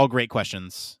 They are all great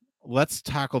questions. Let's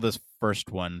tackle this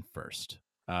first one first.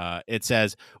 It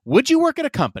says, would you work at a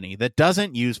company that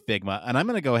doesn't use Figma? And I'm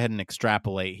going to go ahead and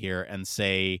extrapolate here and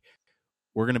say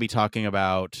we're going to be talking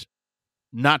about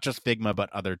not just Figma, but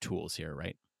other tools here,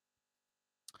 right?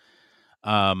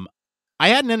 I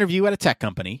had an interview at a tech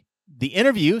company. The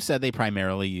interview said they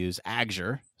primarily use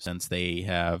Azure since they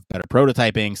have better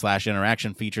prototyping /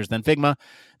 interaction features than Figma.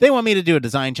 They want me to do a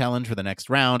design challenge for the next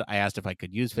round. I asked if I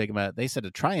could use Figma. They said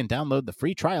to try and download the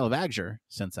free trial of Azure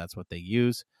since that's what they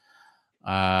use.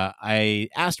 I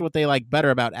asked what they like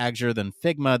better about Azure than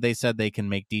Figma. They said they can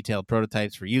make detailed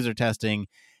prototypes for user testing.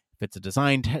 If it's a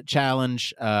design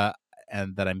challenge,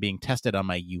 and that I'm being tested on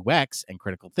my UX and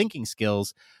critical thinking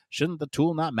skills, shouldn't the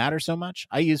tool not matter so much?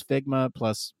 I use Figma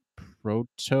plus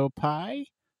Protopie.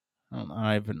 I don't know,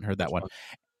 I haven't heard that one.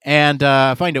 And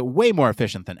find it way more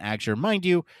efficient than Azure. Mind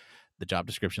you, the job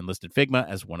description listed Figma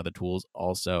as one of the tools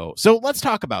also. So let's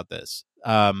talk about this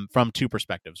from 2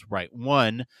 perspectives, right?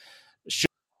 One, should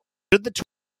the tool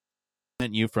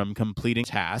prevent you from completing a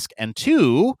task? And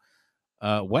 2,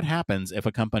 what happens if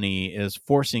a company is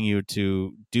forcing you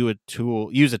to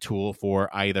use a tool for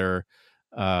either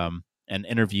an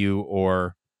interview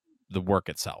or the work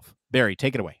itself? Barry,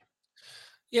 take it away.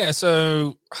 Yeah,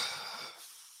 so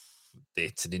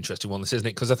it's an interesting one, this, isn't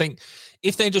it? Because I think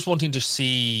if they're just wanting to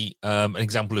see an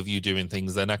example of you doing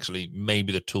things, then actually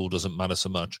maybe the tool doesn't matter so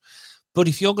much. But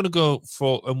if you're going to go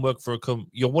work for a company,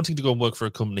 you're wanting to go and work for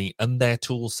a company, and their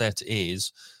tool set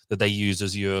is that they use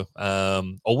Azure,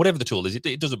 or whatever the tool is,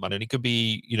 it doesn't matter. And it could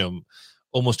be,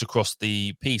 almost across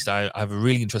the piece. I have a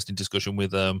really interesting discussion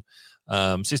with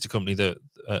sister company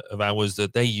of ours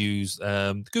that they use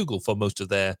Google for most of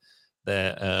their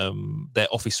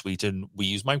Office suite, and we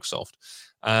use Microsoft.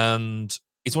 And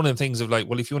it's one of the things of like,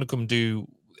 well, if you want to come do,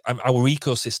 our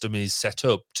ecosystem is set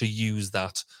up to use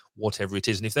that, whatever it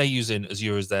is. And if they're using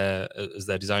Azure as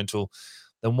their design tool,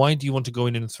 then why do you want to go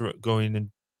in and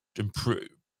improve,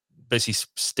 basically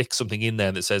stick something in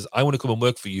there that says, I want to come and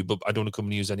work for you, but I don't want to come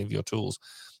and use any of your tools?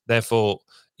 Therefore,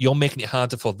 you're making it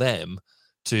harder for them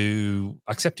to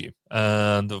accept you,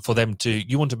 and for them to,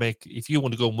 if you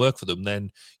want to go and work for them,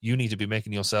 then you need to be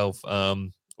making yourself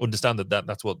understand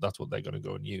that's what they're going to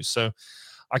go and use. So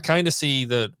I kind of see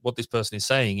that what this person is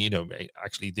saying,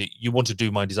 actually, you want to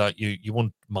do my design, you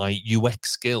want my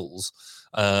UX skills,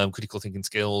 critical thinking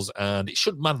skills, and it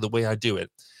shouldn't matter the way I do it.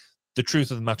 the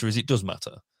truth of the matter is it does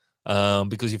matter.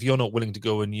 Because if you're not willing to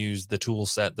go and use the tool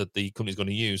set that the company's going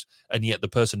to use, and yet the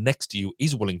person next to you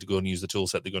is willing to go and use the tool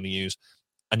set they're going to use,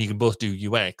 and you can both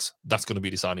do UX, that's going to be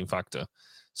a deciding factor.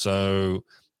 So,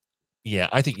 yeah,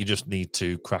 I think you just need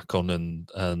to crack on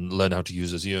and learn how to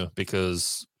use Azure,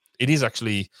 because it is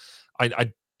actually,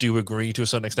 I do agree to a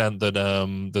certain extent that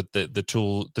the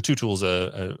two tools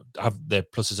have their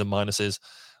pluses and minuses.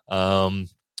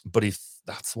 But if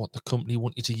that's what the company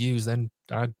want you to use, then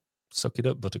I'd suck it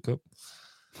up, Buttercup.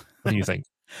 What do you think?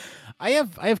 I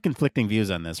have conflicting views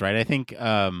on this, right? I think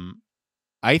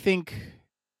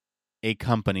a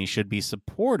company should be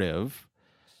supportive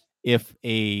if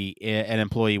an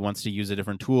employee wants to use a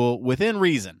different tool within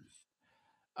reason.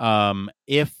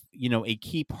 If a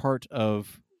key part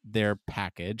of their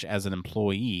package as an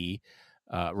employee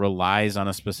relies on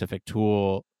a specific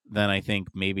tool, then I think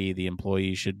maybe the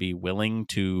employee should be willing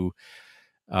to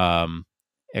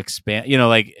expand.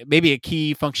 Like maybe a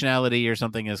key functionality or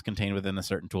something is contained within a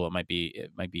certain tool. It might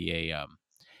be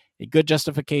a good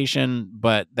justification,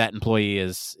 but that employee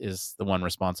is the one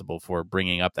responsible for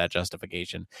bringing up that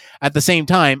justification. At the same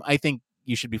time, I think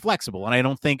you should be flexible, and I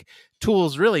don't think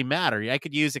tools really matter. I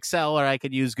could use Excel or I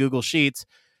could use Google Sheets.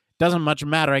 Doesn't much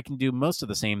matter. I can do most of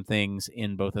the same things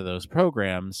in both of those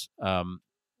programs,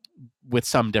 with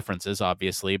some differences,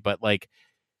 obviously, but like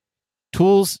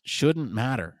tools shouldn't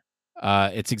matter.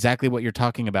 It's exactly what you're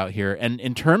talking about here. And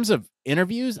in terms of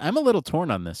interviews, I'm a little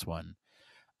torn on this one.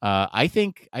 I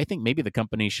think maybe the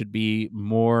company should be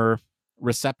more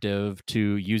receptive to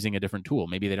using a different tool.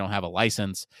 Maybe they don't have a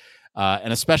license,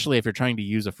 and especially if you're trying to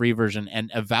use a free version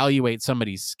and evaluate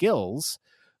somebody's skills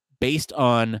based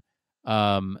on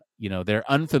their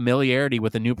unfamiliarity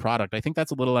with a new product. I think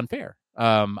that's a little unfair.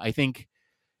 I think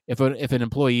if an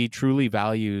employee truly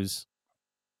values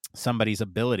somebody's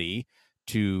ability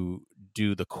to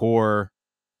do the core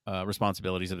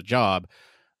responsibilities of the job,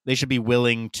 they should be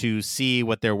willing to see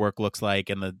what their work looks like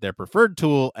and their preferred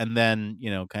tool, and then,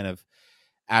 kind of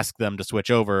ask them to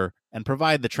switch over and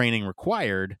provide the training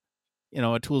required.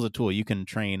 A tool's a tool. You can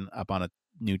train up on a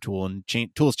new tool, and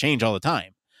tools change all the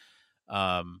time.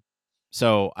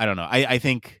 So I don't know. I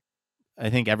think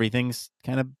everything's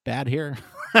kind of bad here.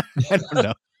 I don't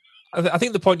know. I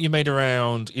think the point you made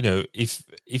around, if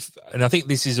and I think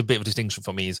this is a bit of a distinction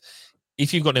for me, is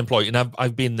if you've got an employee, and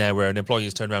I've been there where an employee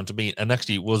has turned around to me, and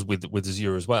actually it was with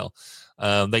Azure as well.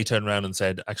 They turned around and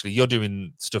said, actually, you're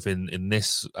doing stuff in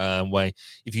this way.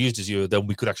 If you used Azure, then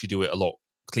we could actually do it a lot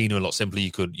cleaner, a lot simpler.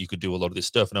 You could do a lot of this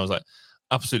stuff. And I was like,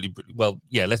 absolutely. Well,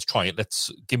 yeah, let's try it. Let's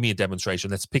give me a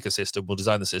demonstration. Let's pick a system. We'll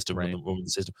design the system. Right. We'll run the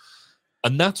system.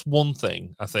 And that's one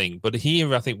thing, I think. But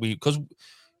here, I think because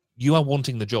you are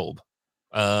wanting the job.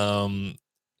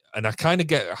 And I kind of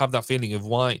have that feeling of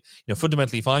why,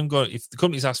 fundamentally, if the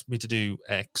company's asked me to do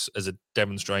X as a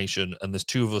demonstration and there's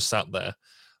two of us sat there,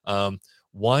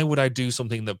 why would I do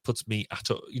something that puts me at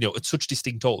such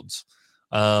distinct odds?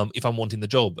 If I'm wanting the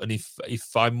job, and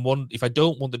if I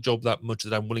don't want the job that much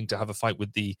that I'm willing to have a fight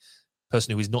with the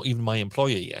person who is not even my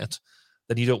employer yet,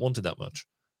 then you don't want it that much.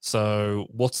 So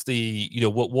what's the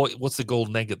what's the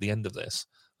golden egg at the end of this?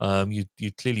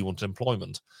 You clearly want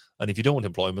employment, and if you don't want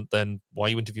employment, then why are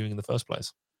you interviewing in the first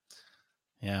place?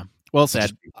 Yeah, well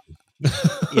said.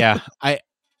 I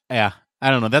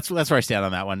don't know. That's where I stand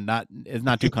on that one. It's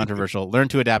not too controversial. Learn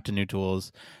to adapt to new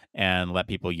tools and let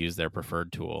people use their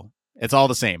preferred tool. It's all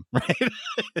the same,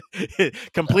 right?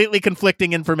 Completely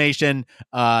conflicting information.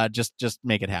 Just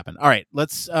make it happen. All right,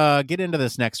 let's get into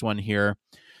this next one here.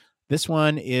 This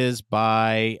one is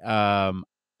by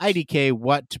IDK.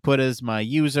 What to put as my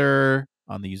user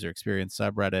on the user experience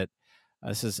subreddit.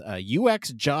 This is a UX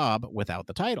job without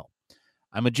the title.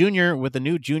 I'm a junior with a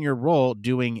new junior role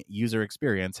doing user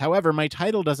experience. However, my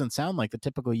title doesn't sound like the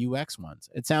typical UX ones.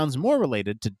 It sounds more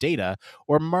related to data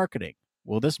or marketing.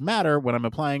 Will this matter when I'm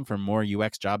applying for more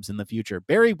UX jobs in the future?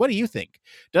 Barry, what do you think?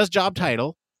 Does job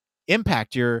title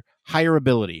impact your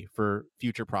hireability for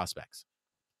future prospects?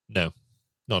 No,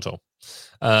 not at all.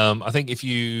 I think if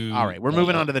you... All right, we're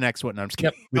moving on to the next one. No, I'm just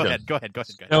kidding. Yep, Go ahead.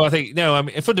 No, I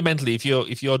mean, fundamentally, if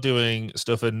you're doing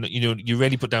stuff and, you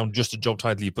really put down just a job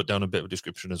title, you put down a bit of a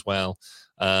description as well.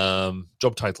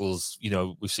 Job titles,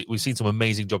 we've seen some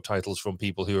amazing job titles from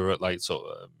people who are at like sort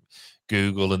of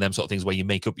Google and them sort of things where you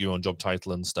make up your own job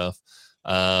title and stuff.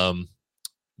 I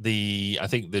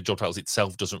think the job titles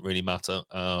itself doesn't really matter.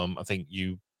 I think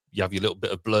you have your little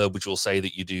bit of blurb which will say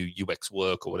that you do UX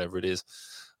work or whatever it is.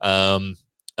 And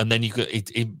then you could,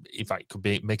 in fact, could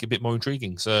make it a bit more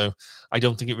intriguing. So I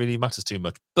don't think it really matters too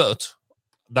much. But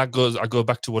I go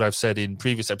back to what I've said in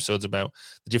previous episodes about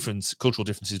the cultural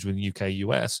differences between UK and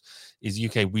US. Is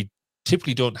UK,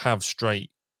 typically don't have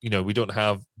straight, we don't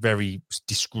have very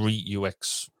discrete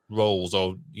UX roles,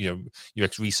 or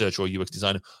UX researcher or UX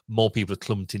designer. More people are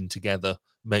clumped in together.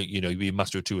 You be a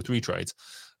master of 2 or 3 trades,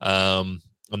 and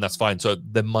that's fine. So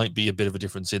there might be a bit of a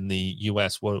difference in the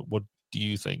US. What do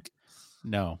you think?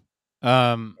 No.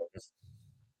 I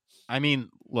mean,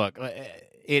 look,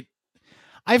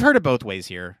 I've heard it both ways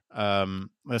here.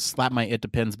 Let's slap my "it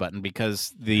depends" button,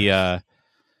 because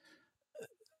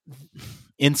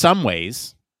in some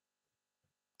ways,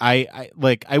 I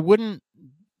wouldn't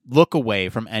look away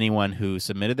from anyone who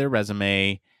submitted their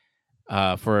resume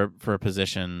for a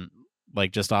position,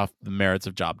 like, just off the merits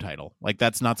of job title. Like,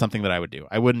 that's not something that I would do.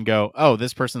 I wouldn't go, oh,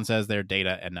 this person says they're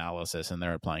data analysis and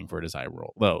they're applying for a desired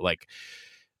role. No, like,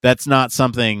 that's not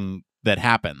something that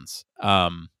happens.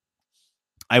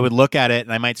 I would look at it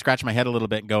and I might scratch my head a little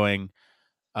bit going,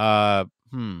 data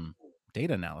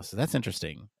analysis, that's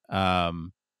interesting.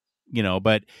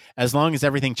 But as long as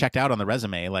everything checked out on the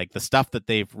resume, like the stuff that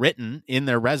they've written in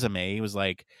their resume was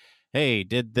like, hey,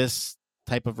 did this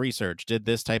type of research, did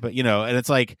this type of, and it's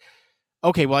like,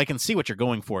 okay, well, I can see what you're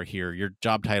going for here. Your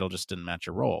job title just didn't match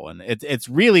your role. And it's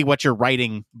really what you're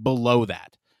writing below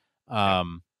that.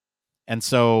 And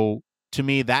so to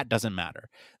me, that doesn't matter.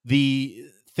 The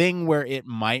thing where it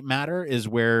might matter is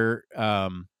where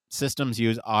systems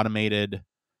use automated,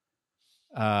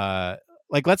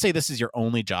 like, let's say this is your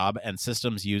only job and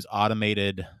systems use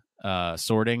automated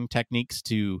sorting techniques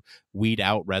to weed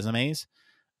out resumes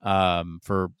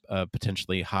for a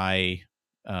potentially highly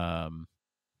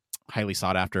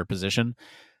sought after position.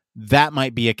 That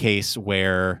might be a case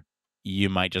where you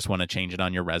might just want to change it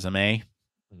on your resume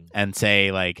and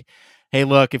say, like, hey,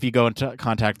 look, if you go and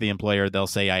contact the employer, they'll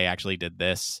say I actually did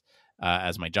this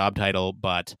as my job title,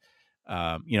 but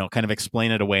kind of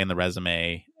explain it away in the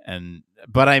resume.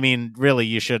 But I mean, really,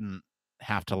 you shouldn't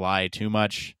have to lie too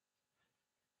much.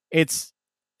 It's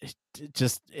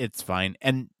fine.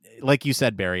 And like you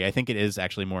said, Barry, I think it is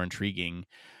actually more intriguing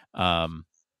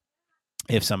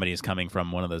if somebody is coming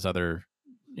from one of those other,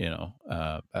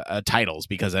 titles,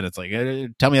 because then it's like,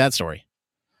 tell me that story.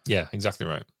 Yeah, exactly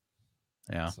right.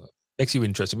 Yeah. So, makes you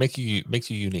interesting, makes you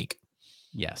unique.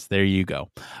 Yes, there you go.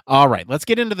 All right, let's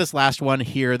get into this last one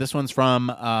here. This one's from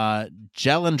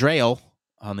Jelandrail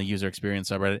on the user experience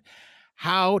subreddit.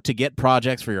 How to get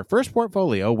projects for your first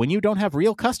portfolio when you don't have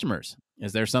real customers.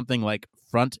 Is there something like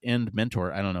Front End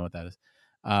Mentor? I don't know what that is.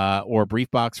 Or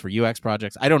Briefbox for UX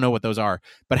projects. I don't know what those are.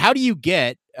 But how do you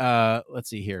get,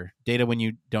 let's see here, data when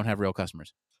you don't have real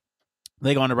customers?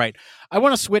 They go on to write, I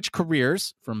want to switch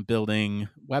careers from building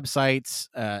websites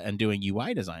and doing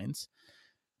UI designs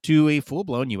to a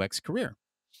full-blown UX career.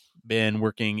 Been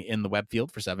working in the web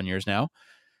field for 7 years now.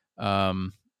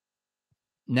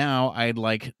 Now I'd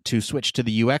like to switch to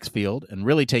the UX field and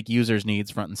really take users'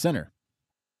 needs front and center.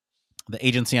 The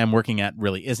agency I'm working at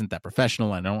really isn't that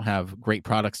professional. I don't have great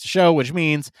products to show, which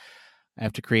means I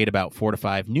have to create about 4 to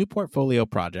 5 new portfolio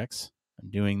projects. I'm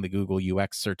doing the Google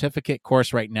UX certificate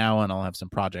course right now, and I'll have some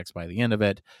projects by the end of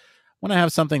it. When I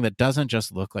have something that doesn't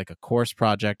just look like a course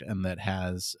project and that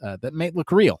has that may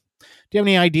look real. Do you have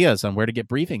any ideas on where to get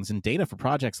briefings and data for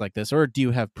projects like this, or do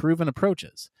you have proven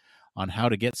approaches on how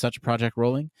to get such a project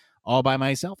rolling all by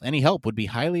myself? Any help would be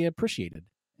highly appreciated.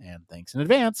 And thanks in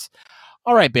advance.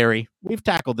 All right, Barry, we've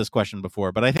tackled this question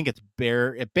before, but I think it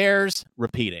bears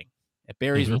repeating. It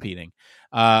bears repeating.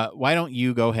 Why don't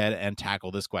you go ahead and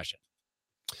tackle this question?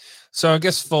 So I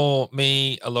guess for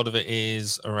me, a lot of it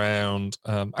is around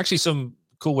actually some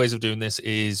cool ways of doing this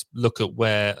is look at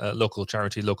where local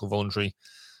charity, local voluntary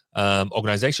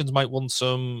organizations might want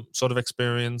some sort of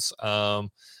experience.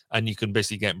 And you can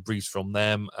basically get briefs from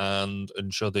them and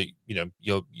ensure that you're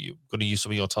going to use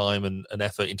some of your time and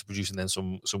effort into producing then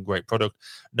some great product.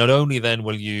 Not only then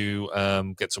will you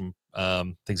get some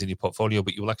things in your portfolio,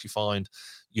 but you will actually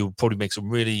you'll probably make some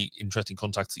really interesting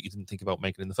contacts that you didn't think about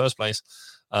making in the first place.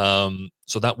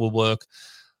 So that will work.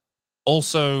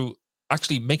 Also,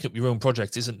 actually making up your own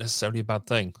projects isn't necessarily a bad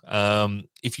thing.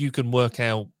 If you can work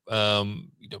out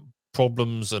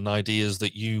problems and ideas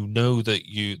that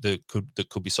that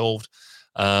could be solved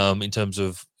in terms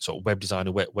of sort of web design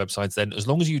or websites, then as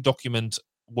long as you document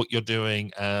what you're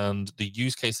doing and the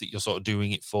use case that you're sort of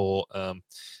doing it for,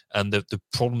 and the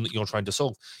problem that you're trying to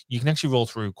solve, you can actually roll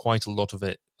through quite a lot of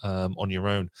it on your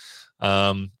own.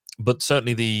 But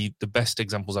certainly the best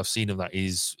examples I've seen of that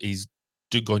is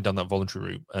going down that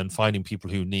voluntary route and finding people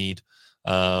who need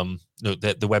the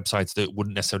websites that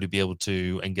wouldn't necessarily be able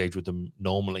to engage with them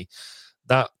normally.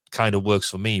 That kind of works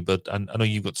for me, but I know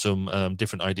you've got some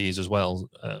different ideas as well,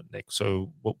 Nick.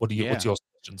 So what's your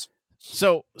suggestions?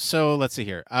 So let's see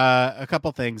here. A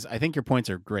couple things. I think your points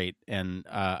are great, and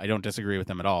I don't disagree with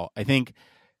them at all. I think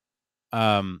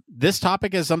this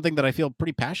topic is something that I feel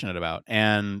pretty passionate about,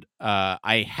 and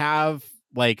I have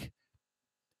like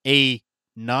a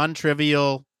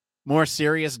non-trivial, more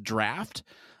serious draft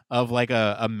of like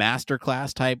a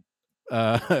masterclass type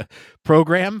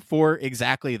program for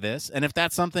exactly this. And if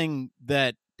that's something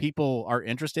that people are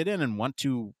interested in and want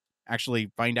to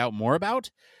actually find out more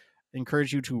about, I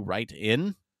encourage you to write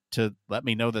in to let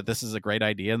me know that this is a great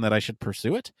idea and that I should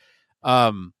pursue it.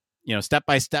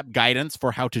 Step-by-step guidance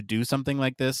for how to do something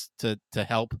like this to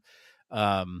help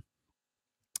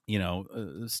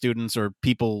students or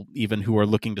people even who are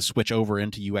looking to switch over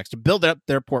into UX to build up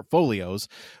their portfolios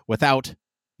without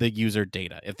the user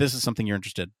data. If this is something you're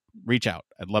interested, reach out.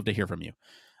 I'd love to hear from you.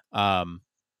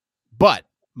 But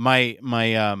my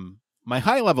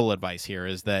high level advice here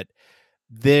is that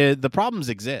the problems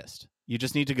exist. You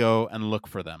just need to go and look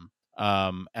for them.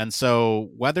 And so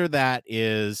whether that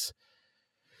is,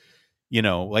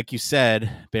 like you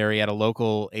said, Barry, at a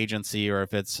local agency, or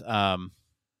if it's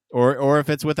or if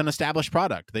it's with an established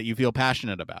product that you feel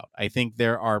passionate about, I think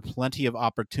there are plenty of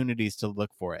opportunities to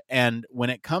look for it. And when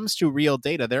it comes to real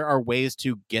data, there are ways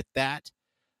to get that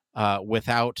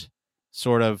without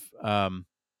sort of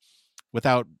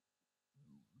without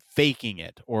faking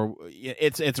it, or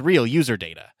it's real user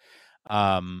data.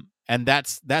 And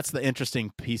that's the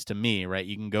interesting piece to me, right?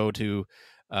 You can go to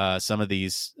some of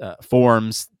these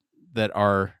forums that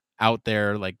are out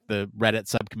there, like the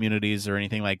Reddit subcommunities or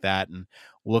anything like that, and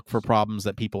look for problems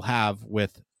that people have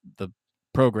with the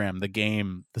program, the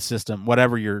game, the system,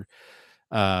 whatever you're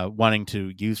wanting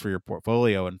to use for your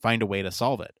portfolio, and find a way to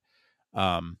solve it.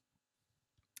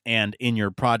 And in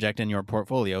your project and your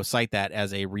portfolio, cite that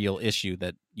as a real issue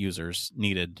that users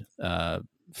needed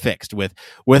fixed with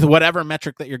whatever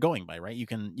metric that you're going by, right? You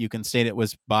can state it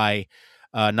was by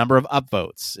number of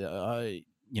upvotes,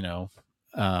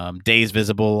 days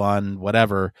visible on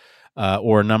whatever,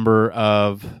 or number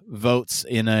of votes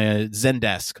in a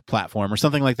Zendesk platform or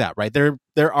something like that, right?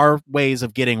 There are ways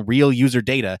of getting real user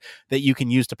data that you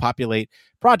can use to populate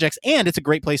projects, and it's a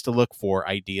great place to look for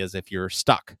ideas if you're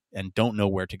stuck and don't know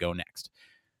where to go next.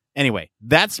 Anyway,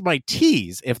 that's my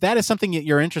tease. If that is something that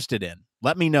you're interested in,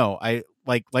 let me know. I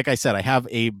like I said, I have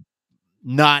a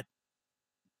not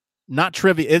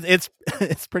trivial. It's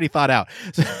pretty thought out.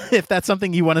 So if that's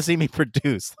something you want to see me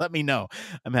produce, let me know.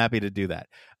 I'm happy to do that.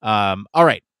 All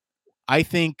right. I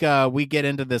think we get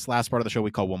into this last part of the show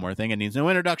we call One More Thing. It needs no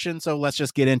introduction, so let's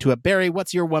just get into it. Barry,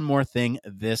 what's your one more thing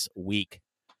this week?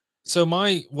 So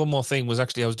my one more thing was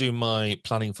actually I was doing my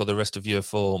planning for the rest of year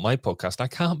for my podcast. I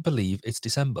can't believe it's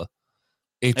December.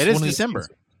 It is December.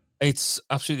 It's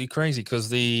absolutely crazy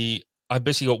because I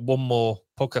basically got one more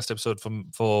podcast episode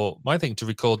for my thing to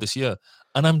record this year,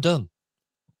 and I'm done.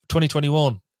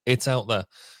 2021, it's out there.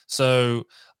 So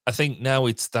I think now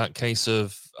it's that case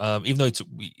of even though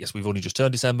we've only just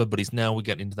turned December, but we're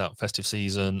getting into that festive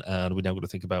season, and we're now going to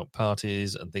think about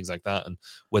parties and things like that, and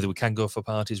whether we can go for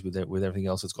parties with everything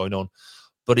else that's going on.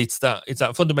 But it's that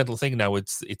fundamental thing now. We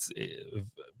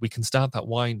can start that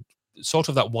wind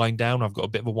down. I've got a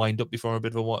bit of a wind up before a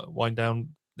bit of a wind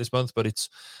down this month, but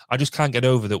I just can't get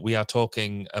over that we are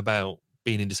talking about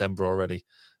being in December already.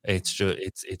 It's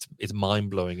just it's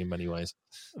mind blowing in many ways.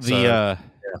 I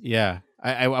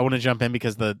want to jump in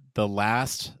because the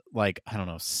last, like, I don't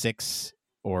know, 6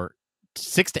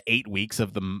 to 8 weeks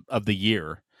of the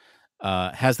year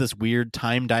has this weird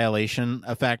time dilation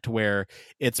effect where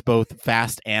it's both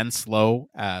fast and slow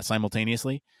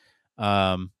simultaneously.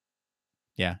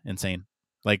 Insane.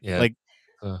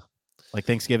 Like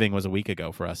Thanksgiving was a week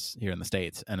ago for us here in the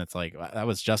States, and it's like that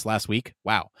was just last week.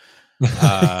 Wow.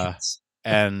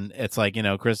 And it's like,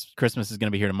 Christmas is going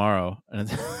to be here tomorrow,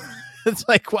 and it's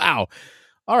like, wow.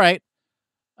 All right.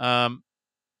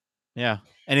 Yeah.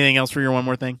 Anything else for your one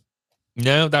more thing?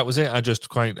 No, that was it. I just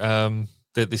quite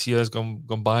that this year's gone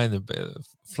by in a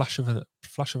flash of an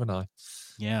eye.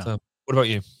 Yeah. So, what about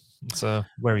you? So,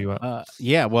 where are you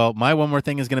at? Well, my one more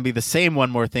thing is going to be the same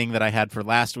one more thing that I had for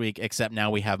last week, except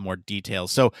now we have more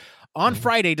details. So, on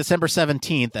Friday, December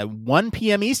 17th at 1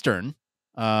 p.m. Eastern,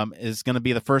 is going to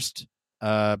be the first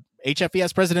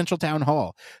HFES Presidential Town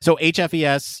Hall. So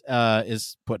HFES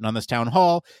is putting on this town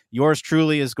hall. Yours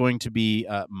truly is going to be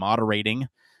moderating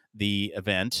the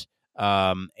event.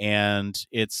 And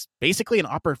it's basically an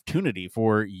opportunity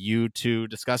for you to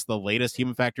discuss the latest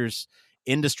human factors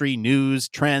industry news,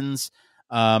 trends,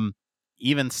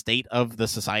 even state of the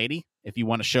society. If you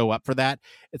want to show up for that,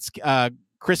 it's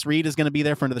Chris Reed is going to be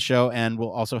there, friend of the show, and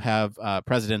we'll also have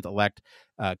President-elect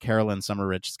Carolyn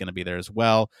Summerich is going to be there as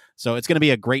well. So it's going to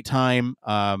be a great time.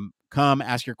 Come,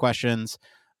 ask your questions.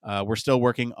 We're still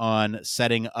working on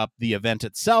setting up the event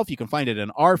itself. You can find it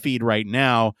in our feed right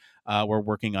now. We're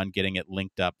working on getting it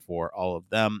linked up for all of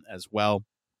them as well.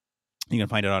 You can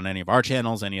find it on any of our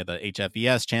channels, any of the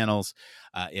HFES channels.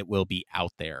 It will be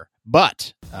out there.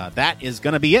 But that is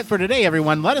going to be it for today,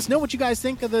 everyone. Let us know what you guys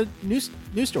think of the news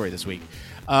story this week.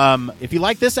 If you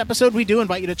like this episode, we do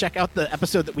invite you to check out the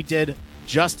episode that we did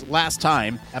just last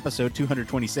time, episode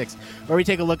 226, where we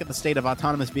take a look at the state of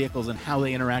autonomous vehicles and how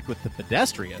they interact with the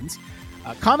pedestrians.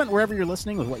 Comment wherever you're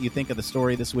listening with what you think of the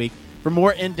story this week. For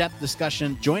more in-depth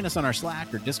discussion, join us on our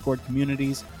Slack or Discord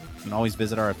communities. You can always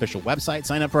visit our official website,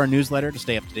 sign up for our newsletter to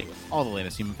stay up to date with all the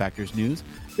latest Human Factors news.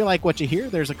 If you like what you hear,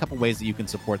 there's a couple ways that you can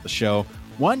support the show.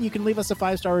 One, you can leave us a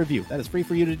 5-star review. That is free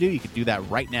for you to do. You can do that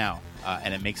right now,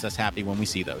 and it makes us happy when we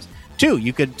see those. 2,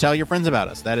 you could tell your friends about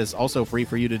us. That is also free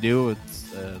for you to do.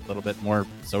 It's a little bit more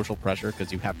social pressure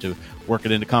because you have to work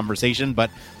it into conversation, but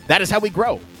that is how we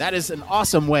grow. That is an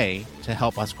awesome way to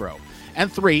help us grow.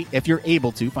 And 3, if you're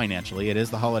able to financially, it is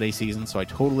the holiday season, so I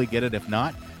totally get it if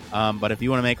not. But if you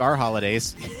want to make our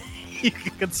holidays, you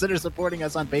can consider supporting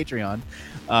us on Patreon.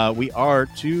 We are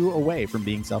 2 away from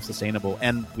being self-sustainable,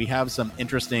 and we have some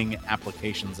interesting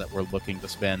applications that we're looking to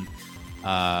spend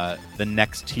the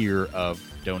next tier of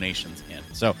donations in.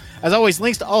 So, as always,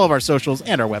 links to all of our socials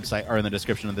and our website are in the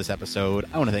description of this episode.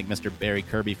 I want to thank Mr. Barry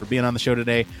Kirby for being on the show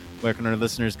today. Where can our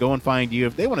listeners go and find you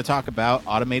if they want to talk about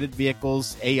automated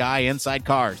vehicles, AI inside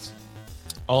cars?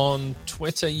 On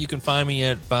Twitter, you can find me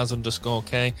at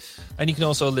Baz_K. And you can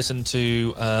also listen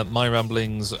to my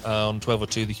ramblings on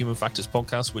 1202, the Human Factors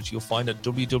podcast, which you'll find at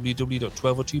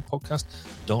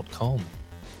www.1202podcast.com.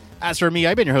 As for me,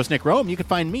 I've been your host, Nick Rome. You can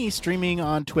find me streaming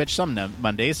on Twitch some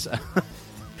Mondays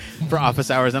for office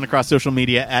hours and across social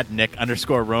media at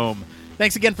Nick_Rome.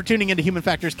 Thanks again for tuning into Human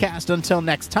Factors Cast. Until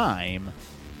next time,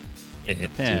 it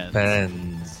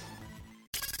depends.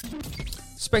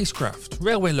 Spacecraft,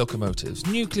 railway locomotives,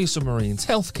 nuclear submarines,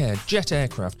 healthcare, jet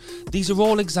aircraft. These are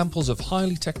all examples of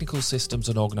highly technical systems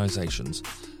and organisations,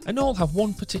 and all have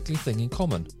one particular thing in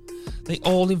common. They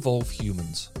all involve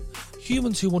humans.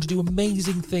 Humans who want to do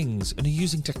amazing things and are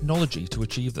using technology to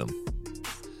achieve them.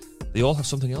 They all have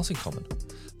something else in common.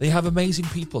 They have amazing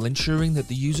people ensuring that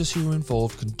the users who are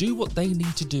involved can do what they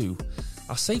need to do,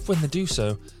 are safe when they do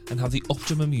so, and have the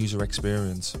optimum user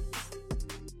experience.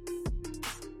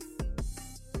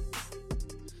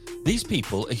 These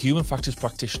people are Human Factors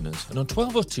practitioners, and on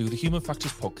 1202, the Human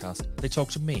Factors podcast, they talk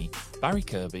to me, Barry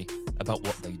Kirby, about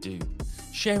what they do,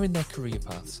 sharing their career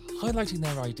paths, highlighting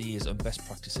their ideas and best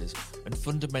practices, and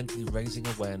fundamentally raising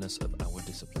awareness of our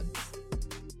discipline.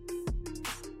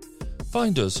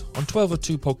 Find us on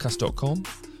 1202podcast.com,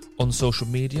 on social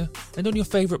media, and on your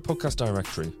favourite podcast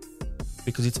directory,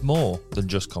 because it's more than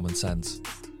just common sense.